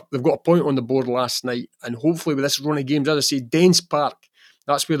got a point on the board last night, and hopefully with this run of games, as I say, Dens Park,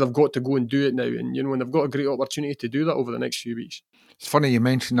 that's where they've got to go and do it now. And you know, and they've got a great opportunity to do that over the next few weeks. It's funny you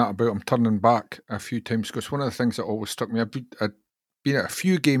mentioned that about him turning back a few times, because one of the things that always struck me, I'd been at a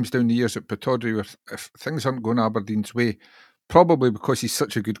few games down the years at Pittodrie where if things aren't going Aberdeen's way, probably because he's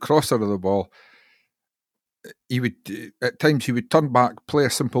such a good crosser of the ball, at times he would turn back, play a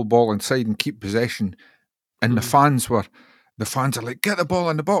simple ball inside and keep possession, and the fans are like, get the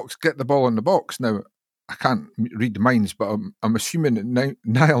ball in the box. Now, I can't read the minds, but I'm assuming that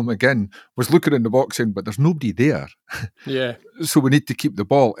Niall McGinn was looking in the box saying, but there's nobody there. Yeah. So we need to keep the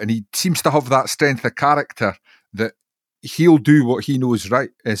ball, and he seems to have that strength of character that he'll do what he knows is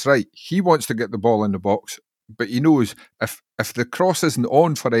right. He wants to get the ball in the box, but he knows if the cross isn't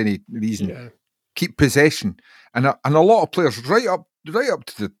on for any reason, keep possession. And a lot of players right up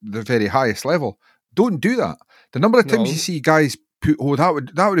to the very highest level don't do that. The number of times you see guys put, that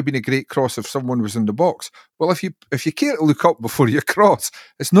would have been a great cross if someone was in the box. Well, if you care to look up before you cross,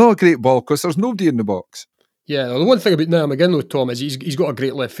 it's not a great ball because there's nobody in the box. Yeah, the one thing about Niall McGinn though, Tom, is he's got a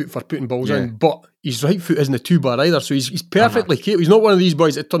great left foot for putting balls in, but his right foot isn't a too bad either, so he's perfectly capable. He's not one of these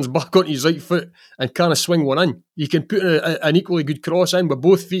boys that turns back onto his right foot and kind of swing one in. He can put an equally good cross in with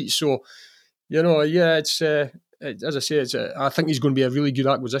both feet, so you know, it's as I say, I think he's going to be a really good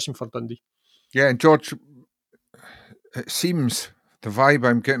acquisition for Dundee. Yeah, and George, it seems the vibe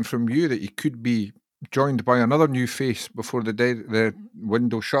I'm getting from you that he could be joined by another new face before the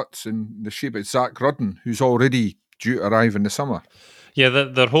window shuts in the shape of Zach Rudden, who's already due to arrive in the summer. Yeah,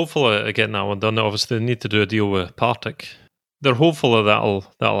 they're hopeful of getting that one done. Obviously, they need to do a deal with Partick. They're hopeful that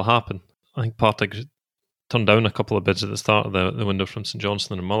that'll happen. I think Partick turned down a couple of bids at the start of the window from St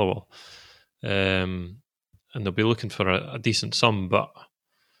Johnstone and Motherwell. And they'll be looking for a decent sum, but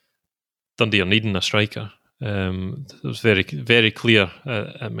Dundee are needing a striker. It was very, very clear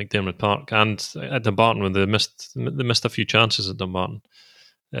at McDiarmid Park and at Dumbarton when they missed a few chances at Dumbarton.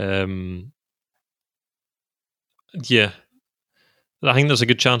 Yeah, I think there's a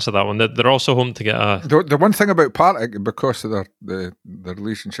good chance of that one. They're also home to get a... The one thing about Partick, because of their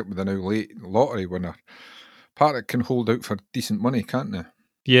relationship with the now late lottery winner, Partick can hold out for decent money, can't they?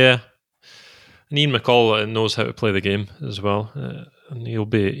 Yeah, and Ian McCall knows how to play the game as well, and he'll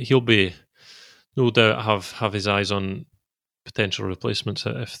be no doubt have his eyes on potential replacements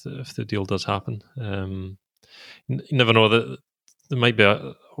if the deal does happen. You never know, that there might be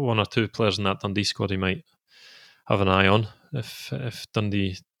one or two players in that Dundee squad he might have an eye on if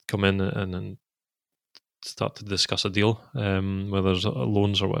Dundee come in and start to discuss a deal, whether there's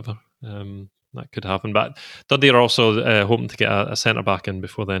loans or whatever. That could happen. But Dundee are also hoping to get a centre back in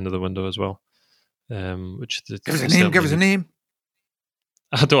before the end of the window as well. Which Give us a name.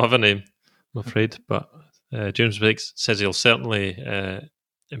 I don't have a name, I'm afraid, but James Biggs says he'll certainly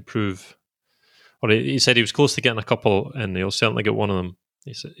improve. Or he said he was close to getting a couple, and he'll certainly get one of them.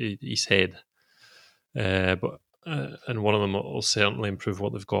 He said, but and one of them will certainly improve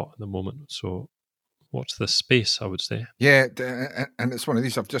what they've got at the moment. So watch this space, I would say. Yeah, and it's one of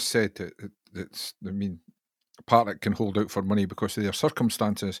these. I've just said that Partick can hold out for money because of their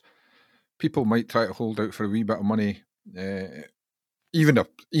circumstances. People might try to hold out for a wee bit of money. Even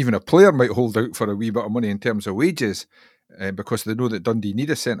a player might hold out for a wee bit of money in terms of wages because they know that Dundee need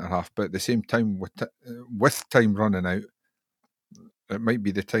a centre half. But at the same time, with time running out, it might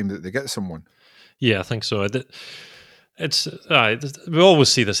be the time that they get someone. Yeah, I think so. We always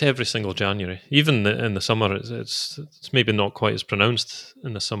see this every single January. Even in the summer, it's maybe not quite as pronounced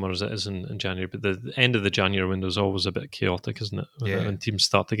in the summer as it is in January, but the end of the January window is always a bit chaotic, isn't it? When teams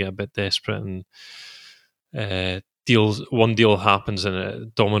start to get a bit desperate and one deal happens and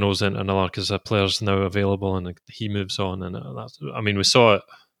it dominoes into another because a player's now available and he moves on. And we saw it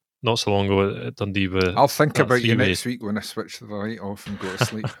not so long ago at Dundee. I'll think about you next week when I switch the light off and go to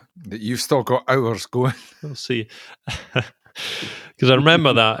sleep. That you've still got hours going. We'll see. Because I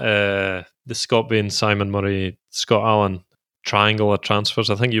remember that the Scott Bain, Simon Murray, Scott Allen triangle of transfers.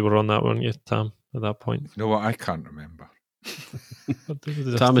 I think you were on that, weren't you, Tam, at that point? You know what? I can't remember.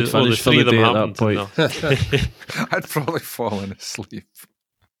 Tam had finished for the day at that point. I'd probably fallen asleep.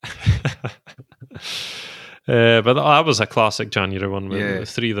 But that was a classic January one with the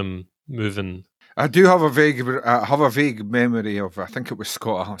three of them moving. I do have a vague memory of, I think it was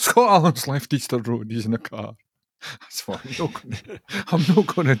Scott Allen. Scott Allen's left Easter Road. He's in a car. That's why I'm not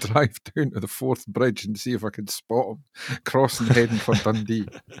going to drive down to the Forth Bridge and see if I can spot him crossing heading for Dundee.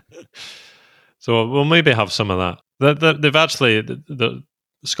 So we'll maybe have some of that. They've actually,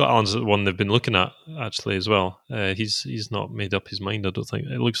 Scott Allen's the one they've been looking at actually as well. He's not made up his mind, I don't think.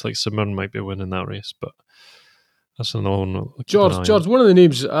 It looks like St Mirren might be winning that race, but that's another one. George, one of the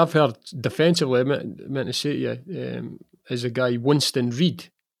names I've heard defensively, I meant to say to you, is a guy, Winston Reid.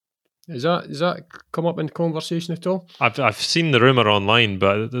 Is that come up in conversation at all? I've seen the rumour online,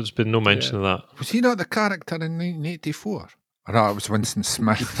 but there's been no mention of that. Was he not the character in 1984? No, it was Winston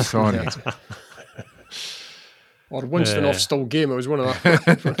Smith, sorry. Or Winston off Still Game, it was one of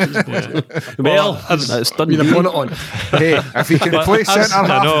that. Well, that's done. With a bonnet on. Hey, if he can play centre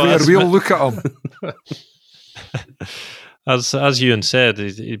half, we'll look at him. As Ewan said,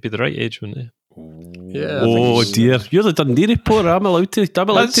 he'd be the right age, wouldn't he? Yeah. Oh dear, you're the Dundee reporter. I'm allowed to make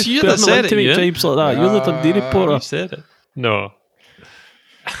jibes like that. You're the Dundee reporter. You said it. No.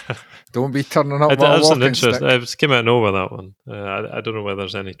 Don't be turning up. That's an interest. It came out of nowhere, that one. I don't know whether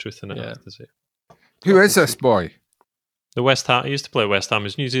there's any truth in it. I have to say. Who is this boy? The West Ham. He used to play West Ham.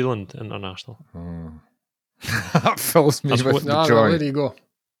 He's New Zealand international. That fills me with joy. There you go.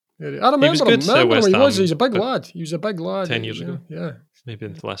 I remember him. He's a big lad. He was a big lad 10 years ago. Yeah. Maybe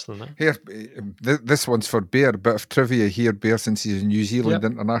less than that. Here, this one's for Bear. Bit of trivia here, Bear, since he's a New Zealand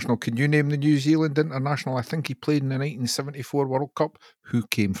international. Can you name the New Zealand international? I think he played in the 1974 World Cup. Who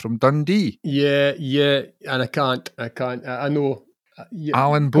came from Dundee? Yeah, and I can't. I know.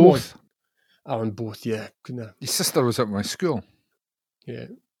 Alan Both. Alan Both, yeah. His sister was at my school. Yeah.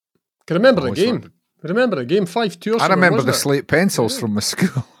 Can remember the game. I remember the game, 5-2 or something. I remember the slate pencils from my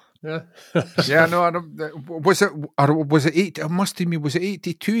school. Yeah. Yeah, no, was it 8? It must have been, was it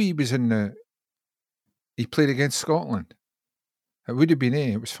 82 he was in he played against Scotland? It would have been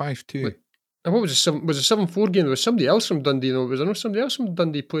it was 5-2. And what was it? Was it 7-4 game? There was somebody else from Dundee, was there not somebody else from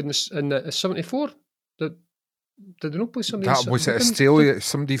Dundee played in the 74? Did they not play somebody else? Was it Australia?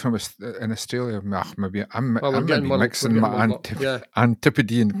 Somebody from in Australia? Maybe I'm mixing my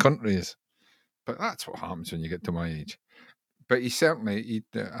Antipodean countries. But that's what happens when you get to my age. But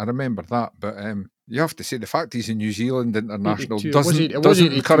I remember that. But you have to say the fact he's a New Zealand international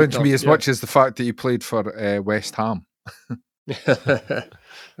doesn't encourage me as much as the fact that he played for West Ham. It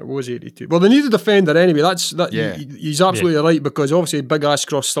was 82. Well, they need a defender anyway. He's absolutely right, because obviously Big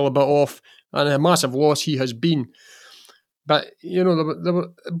Ashcroft's still a bit off and a massive loss he has been. But, there were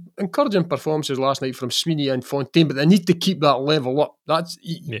encouraging performances last night from Sweeney and Fontaine, but they need to keep that level up.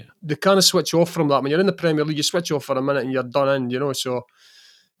 They can't switch off from that. When you're in the Premier League, you switch off for a minute and you're done in, so...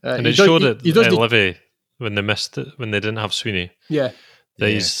 and it showed at Livy when they missed it, when they didn't have Sweeney. Yeah.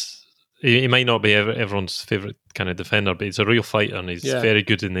 He might not be everyone's favourite kind of defender, but he's a real fighter and he's very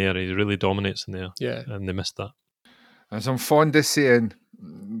good in there. He really dominates in there. Yeah. And they missed that. As I'm fond of saying,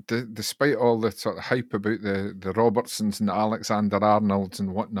 despite all the sort of hype about the Robertsons and the Alexander Arnolds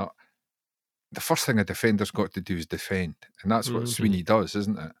and whatnot, the first thing a defender's got to do is defend, and that's what Sweeney does,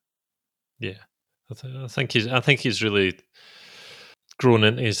 isn't it? Yeah, I think he's really grown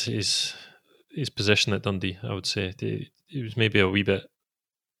into his position at Dundee. I would say he was maybe a wee bit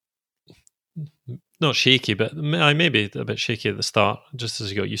not shaky, but maybe a bit shaky at the start, just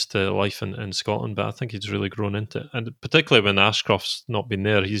as he got used to life in Scotland. But I think he's really grown into it, and particularly when Ashcroft's not been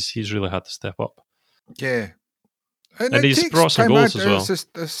there, he's really had to step up. Yeah, and he's brought some goals as well. As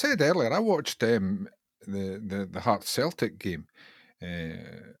I said earlier, I watched the Hearts Celtic game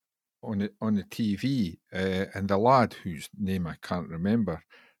on the TV, and the lad whose name I can't remember,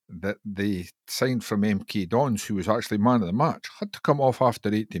 that they signed from MK Dons, who was actually man of the match, had to come off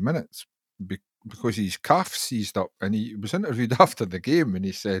after 80 minutes because his calf seized up, and he was interviewed after the game and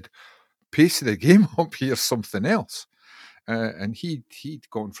he said, pace of the game up here, something else. And he'd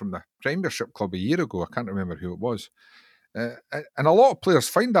gone from the Premiership club a year ago. I can't remember who it was. And a lot of players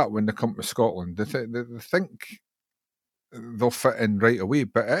find that when they come to Scotland. They think they'll fit in right away,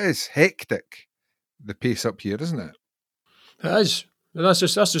 but it is hectic, the pace up here, isn't it? It is. And that's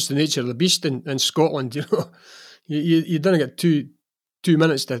just the nature of the beast in Scotland. You don't get two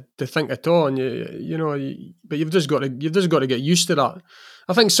minutes to think at all, and but you've just got to get used to that.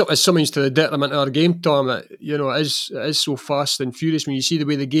 I think something's to the detriment of our game, Tom. That it is so fast and furious when you see the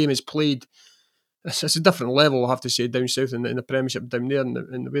way the game is played. It's a different level, I have to say, down south in the Premiership down there,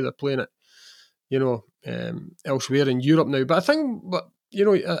 and the way they're playing it, elsewhere in Europe now. But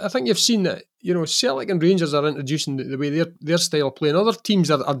I think you've seen that. Celtic and Rangers are introducing the way their style of play, and other teams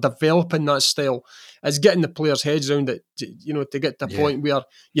are developing that style. It's getting the players' heads around it, to get to a point where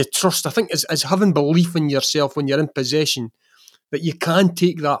you trust. I think it's having belief in yourself when you're in possession, that you can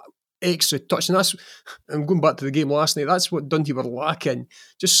take that extra touch. And I'm going back to the game last night, that's what Dundee were lacking.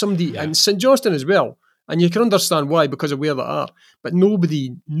 Just somebody, and St Johnstone as well. And you can understand why, because of where they are. But nobody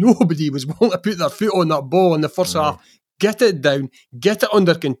was willing to put their foot on that ball in the first half. Get it down, get it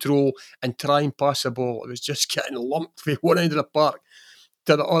under control, and try and pass the ball. It was just getting lumped from one end of the park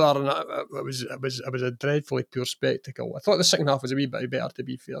to the other, and it was a dreadfully poor spectacle. I thought the second half was a wee bit better, to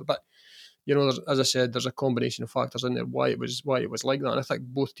be fair, but as I said, there's a combination of factors in there why it was like that, and I think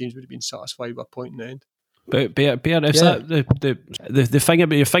both teams would have been satisfied with a point in the end. But is that the thing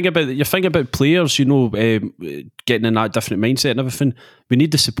about your thing about players, getting in that different mindset and everything? We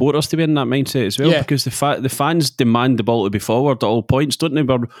need the supporters to be in that mindset as well, because the fans demand the ball to be forward at all points, don't they?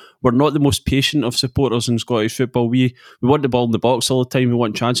 We're not the most patient of supporters in Scottish football. We want the ball in the box all the time. We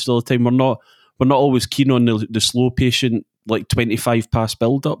want chances all the time. We're not always keen on the slow, patient, like 25 pass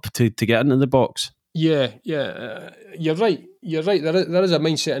build up to get into the box. You're right. There is a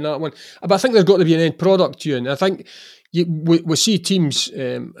mindset in that one, but I think there's got to be an end product to it. And I think we see teams,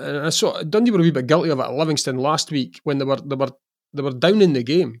 and I saw Dundee were a wee bit guilty of it at Livingston last week when they were down in the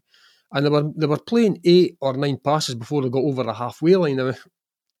game, and they were playing 8 or 9 passes before they got over the halfway line.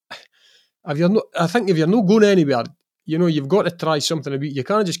 I think if you're not going anywhere, you've got to try something. You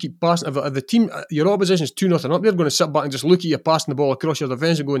can't just keep passing. If the team, your opposition's 2-0 up, they're going to sit back and just look at you passing the ball across your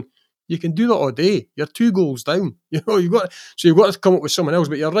defence and going, you can do that all day. You're 2 goals down. You've got to come up with someone else.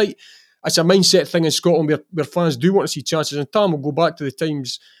 But you're right. It's a mindset thing in Scotland where fans do want to see chances. And Tom will go back to the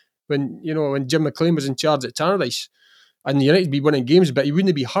times when Jim McLean was in charge at Tannadice, and United would be winning games, but he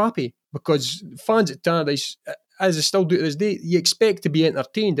wouldn't be happy because fans at Tannadice, as they still do to this day, you expect to be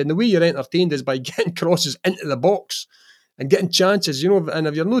entertained, and the way you're entertained is by getting crosses into the box and getting chances. And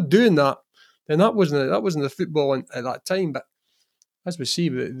if you're not doing that, then that wasn't the football at that time. But as we see,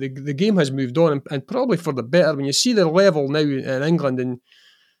 the game has moved on, and probably for the better. When you see the level now in England, and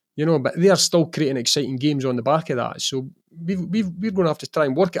but they are still creating exciting games on the back of that. So we're going to have to try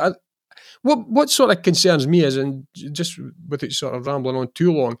and work it. What sort of concerns me is, and just without sort of rambling on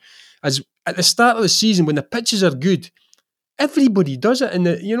too long, is at the start of the season when the pitches are good, everybody does it, and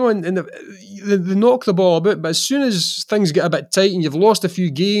they knock the ball about. But as soon as things get a bit tight and you've lost a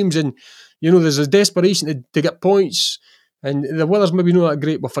few games, and there's a desperation to get points, and the weather's maybe not that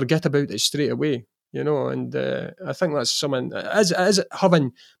great, we'll forget about it straight away. And I think that's something, as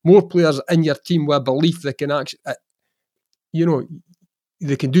having more players in your team with a belief that can actually,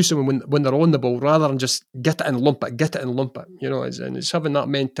 they can do something when they're on the ball rather than just get it and lump it. You know, and it's having that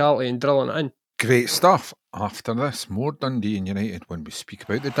mentality and drilling it in. Great stuff. After this, more Dundee and United when we speak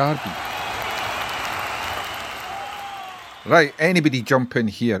about the derby. Right, anybody jump in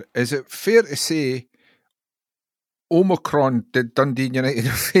here? Is it fair to say Omicron did Dundee United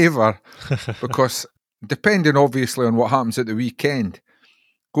a favour? Because depending obviously on what happens at the weekend,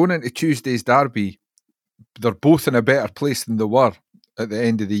 going into Tuesday's derby, they're both in a better place than they were at the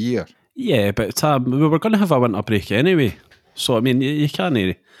end of the year. Yeah, but we were going to have a winter break anyway. So, I mean, you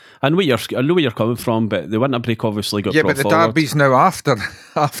can't... I know where you're coming from, but the winter break obviously got brought forward. Yeah, but the derby's now after.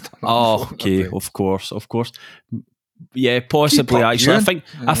 Oh, okay, of course. Yeah, possibly. Actually,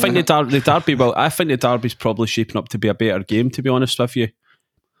 I think the derby. Well, I think the derby's probably shaping up to be a better game. To be honest with you.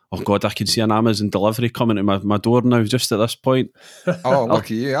 Oh God, I can see an Amazon delivery coming to my door now. Just at this point. Oh,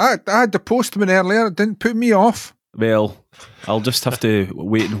 lucky you! I had the postman earlier. It didn't put me off. Well, I'll just have to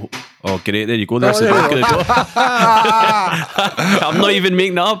wait. Oh, great! There you go. There's the back of the door. I'm not even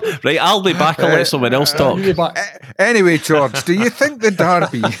making that up. Right, I'll be back. I'll let someone else talk. Anyway, George, do you think the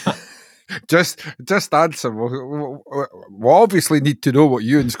derby? just answer. We obviously need to know what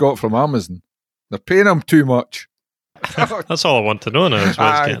Ewan's got from Amazon. They're paying him too much. That's all I want to know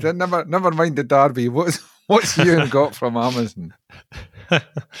now. Never mind the derby. What's Ewan got from Amazon?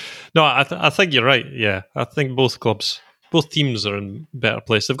 No, I think you're right. Yeah, I think both teams are in a better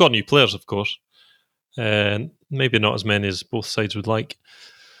place. They've got new players, of course, and maybe not as many as both sides would like.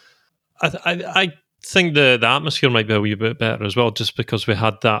 I think the atmosphere might be a wee bit better as well, just because we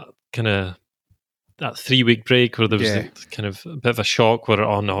had that kind of that 3-week break where there was kind of a bit of a shock where,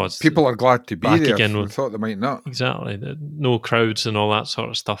 oh no, it's people are glad to be there. Again. We thought they might not. Exactly. No crowds and all that sort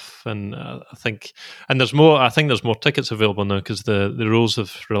of stuff. And I think there's more tickets available now because the rules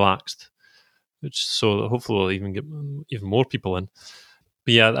have relaxed, so hopefully we'll even get even more people in.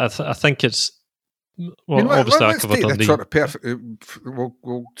 But yeah, I think it's, well, obviously I cover Dundee. Sort of perfect.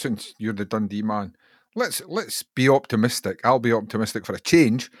 Well, since you're the Dundee man, let's be optimistic. I'll be optimistic for a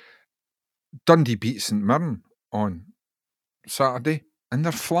change. Dundee beat St Mirren on Saturday, and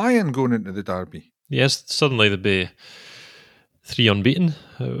they're flying going into the derby. Yes, suddenly they'd be 3 unbeaten,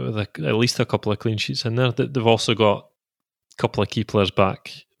 with at least a couple of clean sheets in there. They've also got a couple of key players back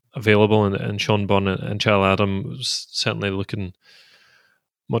available, and Sean Bunn and Charlie Adam was certainly looking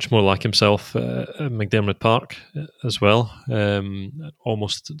much more like himself at McDermott Park as well.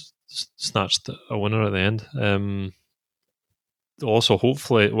 Almost snatched a winner at the end. Also,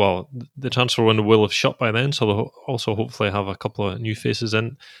 hopefully, well, the transfer window will have shut by then, so they'll also hopefully have a couple of new faces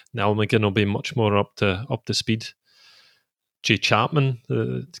in. Now McGinn will be much more up to speed. Jay Chapman,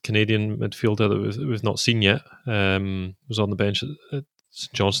 the Canadian midfielder that we've not seen yet, was on the bench at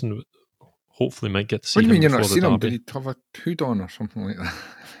St Johnstone. Hopefully, might get to see him. What do you mean you're not seen him? Did he have a hood on or something like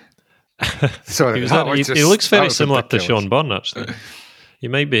that? Sorry, he looks very similar to Sean Bunn. Actually, he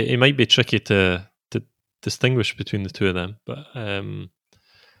might be tricky to distinguish between the two of them, but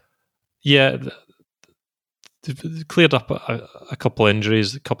yeah, they've cleared up a couple of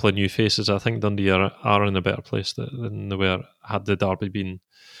injuries, a couple of new faces. I think Dundee are in a better place than they were had the derby been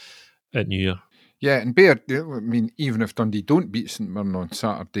at New Year. Yeah, and Bear, I mean, even if Dundee don't beat St Mirren on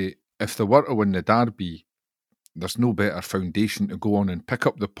Saturday, if they were to win the derby, there's no better foundation to go on and pick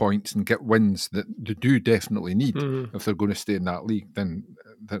up the points and get wins that they do definitely need if they're going to stay in that league than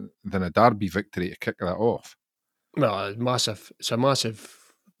a derby victory to kick that off. Well, it's a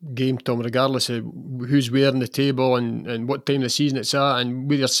massive game, Tom, regardless of who's where in the table and what time of the season it's at and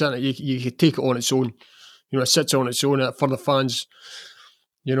where you're sitting. You can take it on its own. You know, it sits on its own for the fans.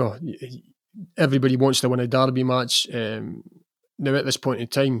 You know, everybody wants to win a derby match. Now at this point in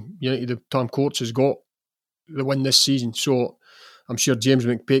time, United, Tom Courts has got the win this season, so I'm sure James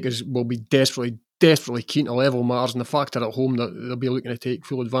McPakers will be desperately keen to level matters, and the fact that at home they'll be looking to take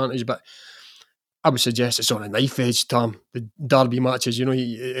full advantage. But I would suggest it's on a knife edge, Tom. The derby matches,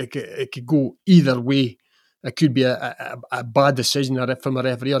 it could go either way. It could be a bad decision from a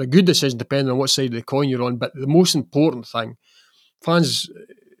referee or a good decision, depending on what side of the coin you're on. But the most important thing, fans,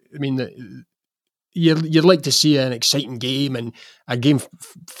 I mean, you'd like to see an exciting game and a game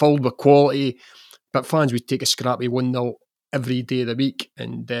filled with quality. But fans would take a scrappy 1-0 every day of the week.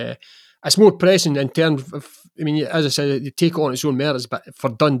 And it's more pressing in terms of, I mean, as I said, they take it on its own merits, but for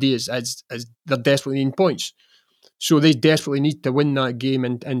Dundee, as they're desperately needing points. So they desperately need to win that game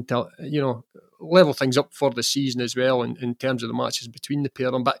and to, level things up for the season as well in terms of the matches between the pair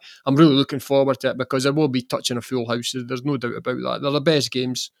of them. But I'm really looking forward to it because there will be touching a full house. There's no doubt about that. They're the best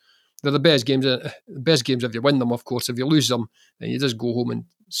games. They're the best games. Best games if you win them, of course. If you lose them, then you just go home and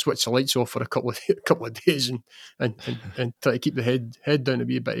switch the lights off for a couple of days and try to keep the head down a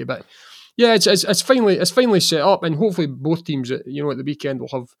wee bit. But yeah, it's finally set up, and hopefully both teams, at the weekend will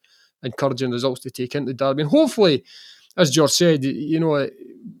have encouraging results to take into Derby, and hopefully, as George said, we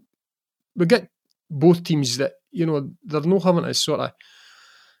get both teams that they're not having to sort of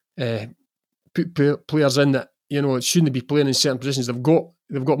put players in that shouldn't be playing in certain positions.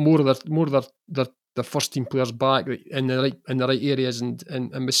 They've got more of their first team players back in the right areas,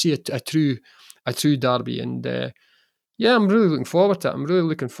 and we see a true derby. And I'm really looking forward to it. I'm really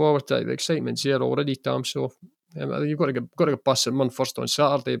looking forward to it. The excitement's there already, Tam. So you've got to get past St Mirren first on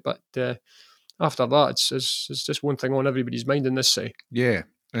Saturday, but after that, it's just one thing on everybody's mind in this city. Yeah,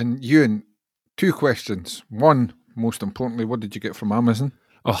 and Ewan, 2 questions. One, most importantly, what did you get from Amazon?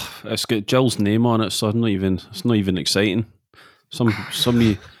 Oh, it's got Jill's name on it, so it's not even exciting. Some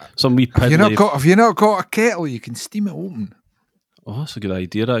wee piddly. Have you not got a kettle? You can steam it open. Oh, that's a good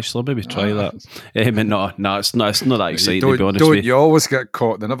idea. Actually, I'll maybe try that. No, it's not that exciting. To be honest, don't you always get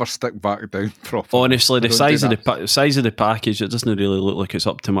caught? They never stick back down properly. Honestly, the size of the package, it doesn't really look like it's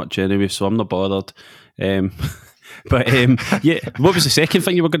up to much anyway. So I'm not bothered. But yeah, what was the second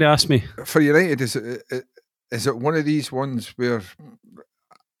thing you were going to ask me? For United, is it one of these ones where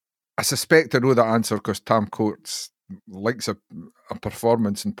I suspect I know the answer because Tam Courts likes a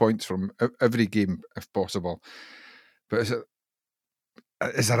performance and points from every game if possible. But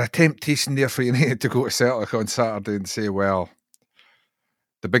is there a temptation there for United to go to Celtic on Saturday and say, well,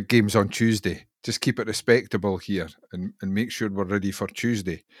 the big game's on Tuesday, just keep it respectable here and make sure we're ready for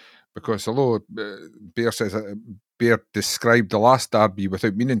Tuesday? Because although Bear described the last derby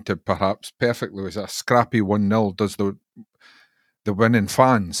without meaning to perhaps perfectly as a scrappy 1-0 does the winning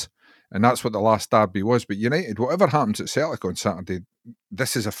fans. And that's what the last derby was. But United, whatever happens at Celtic on Saturday,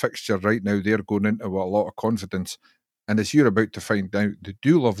 this is a fixture right now. They're going into with a lot of confidence. And as you're about to find out, they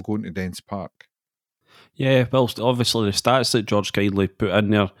do love going to Dens Park. Yeah, well, obviously the stats that George kindly put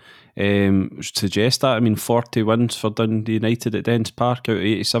in there suggest that. I mean, 40 wins for Dundee United at Dens Park out of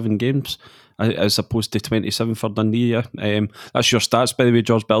 87 games, as opposed to 27 for Dundee. Yeah, that's your stats, by the way,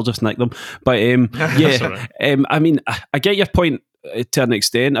 George. But I'll just nick them. But yeah, I mean, I get your point to an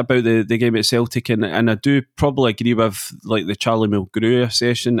extent about the game at Celtic, and I do probably agree with like the Charlie Mulgrew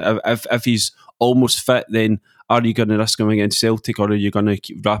session. If he's almost fit, then are you going to risk him against Celtic, or are you going to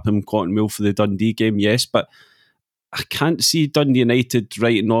wrap him cotton wool for the Dundee game? Yes, but I can't see Dundee United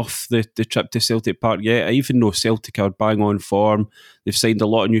writing off the trip to Celtic Park yet. Even though Celtic are bang on form, they've signed a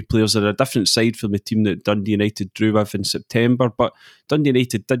lot of new players. They're a different side from the team that Dundee United drew with in September. But Dundee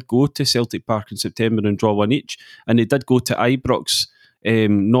United did go to Celtic Park in September and draw 1 each, and they did go to Ibrox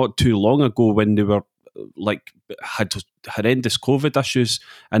not too long ago when they were had horrendous COVID issues,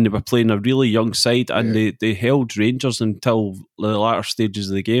 and they were playing a really young side, and they held Rangers until the latter stages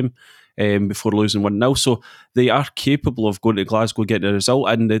of the game before losing 1-0. So they are capable of going to Glasgow, getting a result.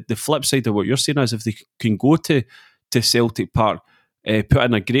 And the flip side of what you're saying is if they can go to Celtic Park, put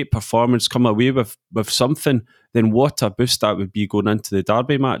in a great performance, come away with something, then what a boost that would be going into the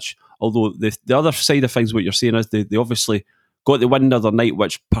Derby match. Although the other side of things, what you're saying is they obviously got the win the other night,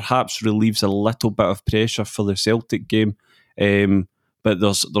 which perhaps relieves a little bit of pressure for the Celtic game. But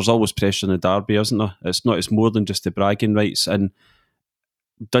there's always pressure in the Derby, isn't there? It's more than just the bragging rights. And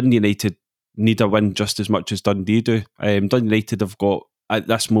Dundee United need a win just as much as Dundee do. Dundee United have got, at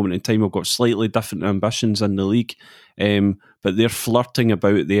this moment in time, have got slightly different ambitions in the league, but they're flirting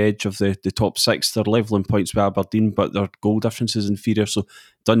about the edge of the top 6. They're levelling points with Aberdeen, but their goal difference is inferior. So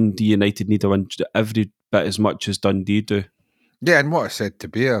Dundee United need a win every bit as much as Dundee do. Yeah, and what I said to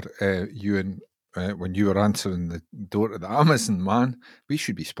Bear, Ewan, when you were answering the door to the Amazon man, we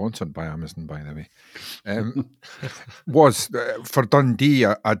should be sponsored by Amazon, by the way, was for Dundee,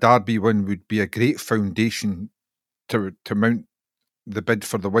 a derby win would be a great foundation to mount the bid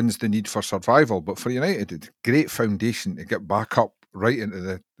for the wins they need for survival. But for United, it's a great foundation to get back up right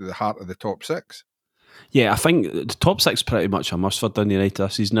into the heart of the top 6. Yeah, I think the top 6 pretty much a must for Dundee United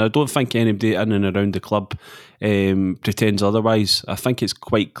this season. I don't think anybody in and around the club pretends otherwise. I think it's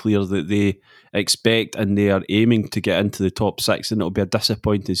quite clear that they expect and they are aiming to get into the top 6, and it'll be a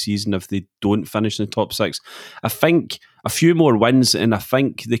disappointing season if they don't finish in the top 6. I think a few more wins, and I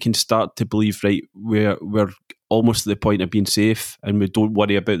think they can start to believe, right, we're almost at the point of being safe, and we don't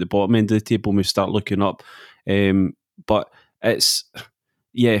worry about the bottom end of the table when we start looking up. But it's,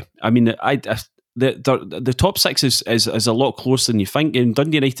 yeah, I mean, the top 6 is a lot closer than you think. And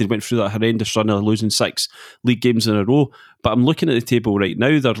Dundee United went through that horrendous run of losing 6 league games in a row. But I'm looking at the table right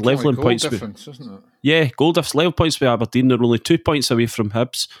now; they're levelling points. Difference, isn't it? Yeah, goal difference, level points with Aberdeen. They're only 2 points away from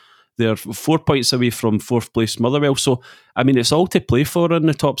Hibs. They're 4 points away from 4th place Motherwell. So, I mean, it's all to play for in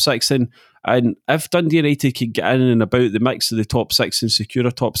the top 6. And if Dundee United can get in and about the mix of the top 6 and secure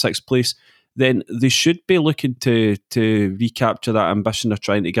a top 6 place, then they should be looking to recapture that ambition of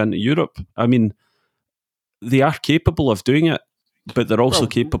trying to get into Europe. I mean, they are capable of doing it, but they're also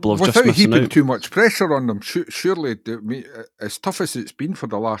capable of just missing out. Without heaping too much pressure on them, surely, as tough as it's been for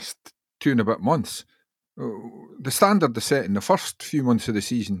the last 2 and a bit months, the standard they set in the first few months of the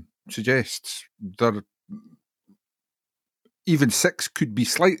season suggests they're even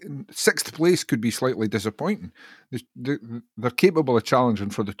 6th place could be slightly disappointing. They're capable of challenging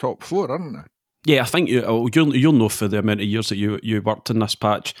for the top 4, aren't they? Yeah, I think you'll know for the amount of years that you worked in this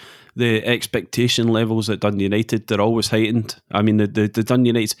patch, the expectation levels at Dundee United, they're always heightened. I mean, the Dundee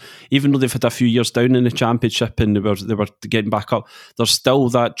United, even though they've had a few years down in the Championship and they were getting back up, there's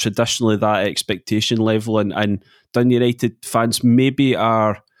still traditionally that expectation level, and Dundee United fans maybe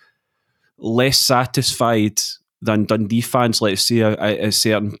are less satisfied than Dundee fans, let's say, at a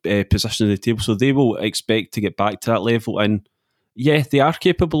certain position in the table. So they will expect to get back to that level, and yeah, they are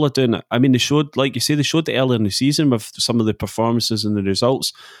capable of doing it. I mean, they showed, like you say, they showed it earlier in the season with some of the performances and the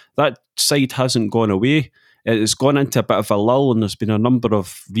results. That side hasn't gone away. It's gone into a bit of a lull, and there's been a number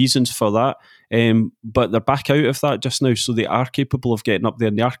of reasons for that. But they're back out of that just now, so they are capable of getting up there,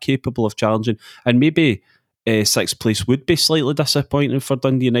 and they are capable of challenging. And maybe 6th place would be slightly disappointing for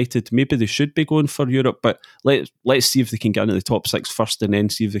Dundee United. Maybe they should be going for Europe, but let's see if they can get into the top 6 first, and then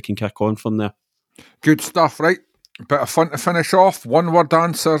see if they can kick on from there. Good stuff, right? Bit of fun to finish off. 1-word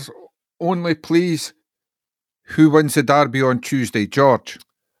answers only, please. Who wins the derby on Tuesday? George?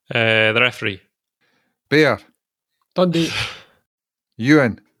 The referee. Bear? Dundee.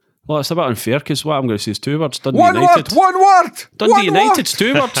 Ewan? Well, it's a bit unfair because what I'm going to say is 2 words. Dundee One United. word! Dundee United's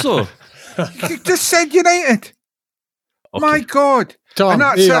 2 words, though. You just said United. Okay. My God. Tom, And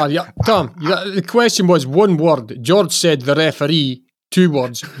that's the question was 1 word. George said the referee, 2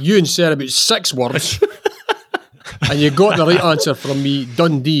 words. Ewan said about 6 words. And you got the right answer from me,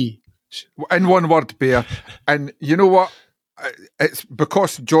 Dundee. In 1 word, Bear. And you know what? It's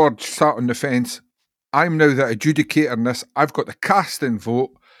because George sat on the fence. I'm now the adjudicator in this. I've got the casting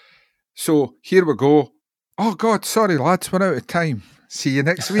vote. So here we go. Oh God, sorry lads, we're out of time. See you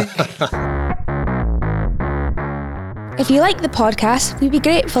next week. If you like the podcast, we'd be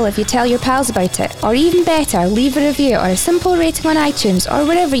grateful if you tell your pals about it, or even better, leave a review or a simple rating on iTunes or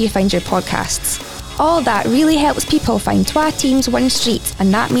wherever you find your podcasts. All that really helps people find Twa Teams One Street,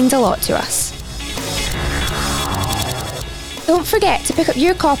 and that means a lot to us. Don't forget to pick up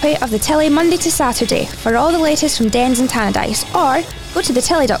your copy of The Tilly Monday to Saturday for all the latest from Dens and Tannadice, or go to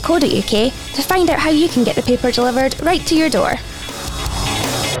thetilly.co.uk to find out how you can get the paper delivered right to your door.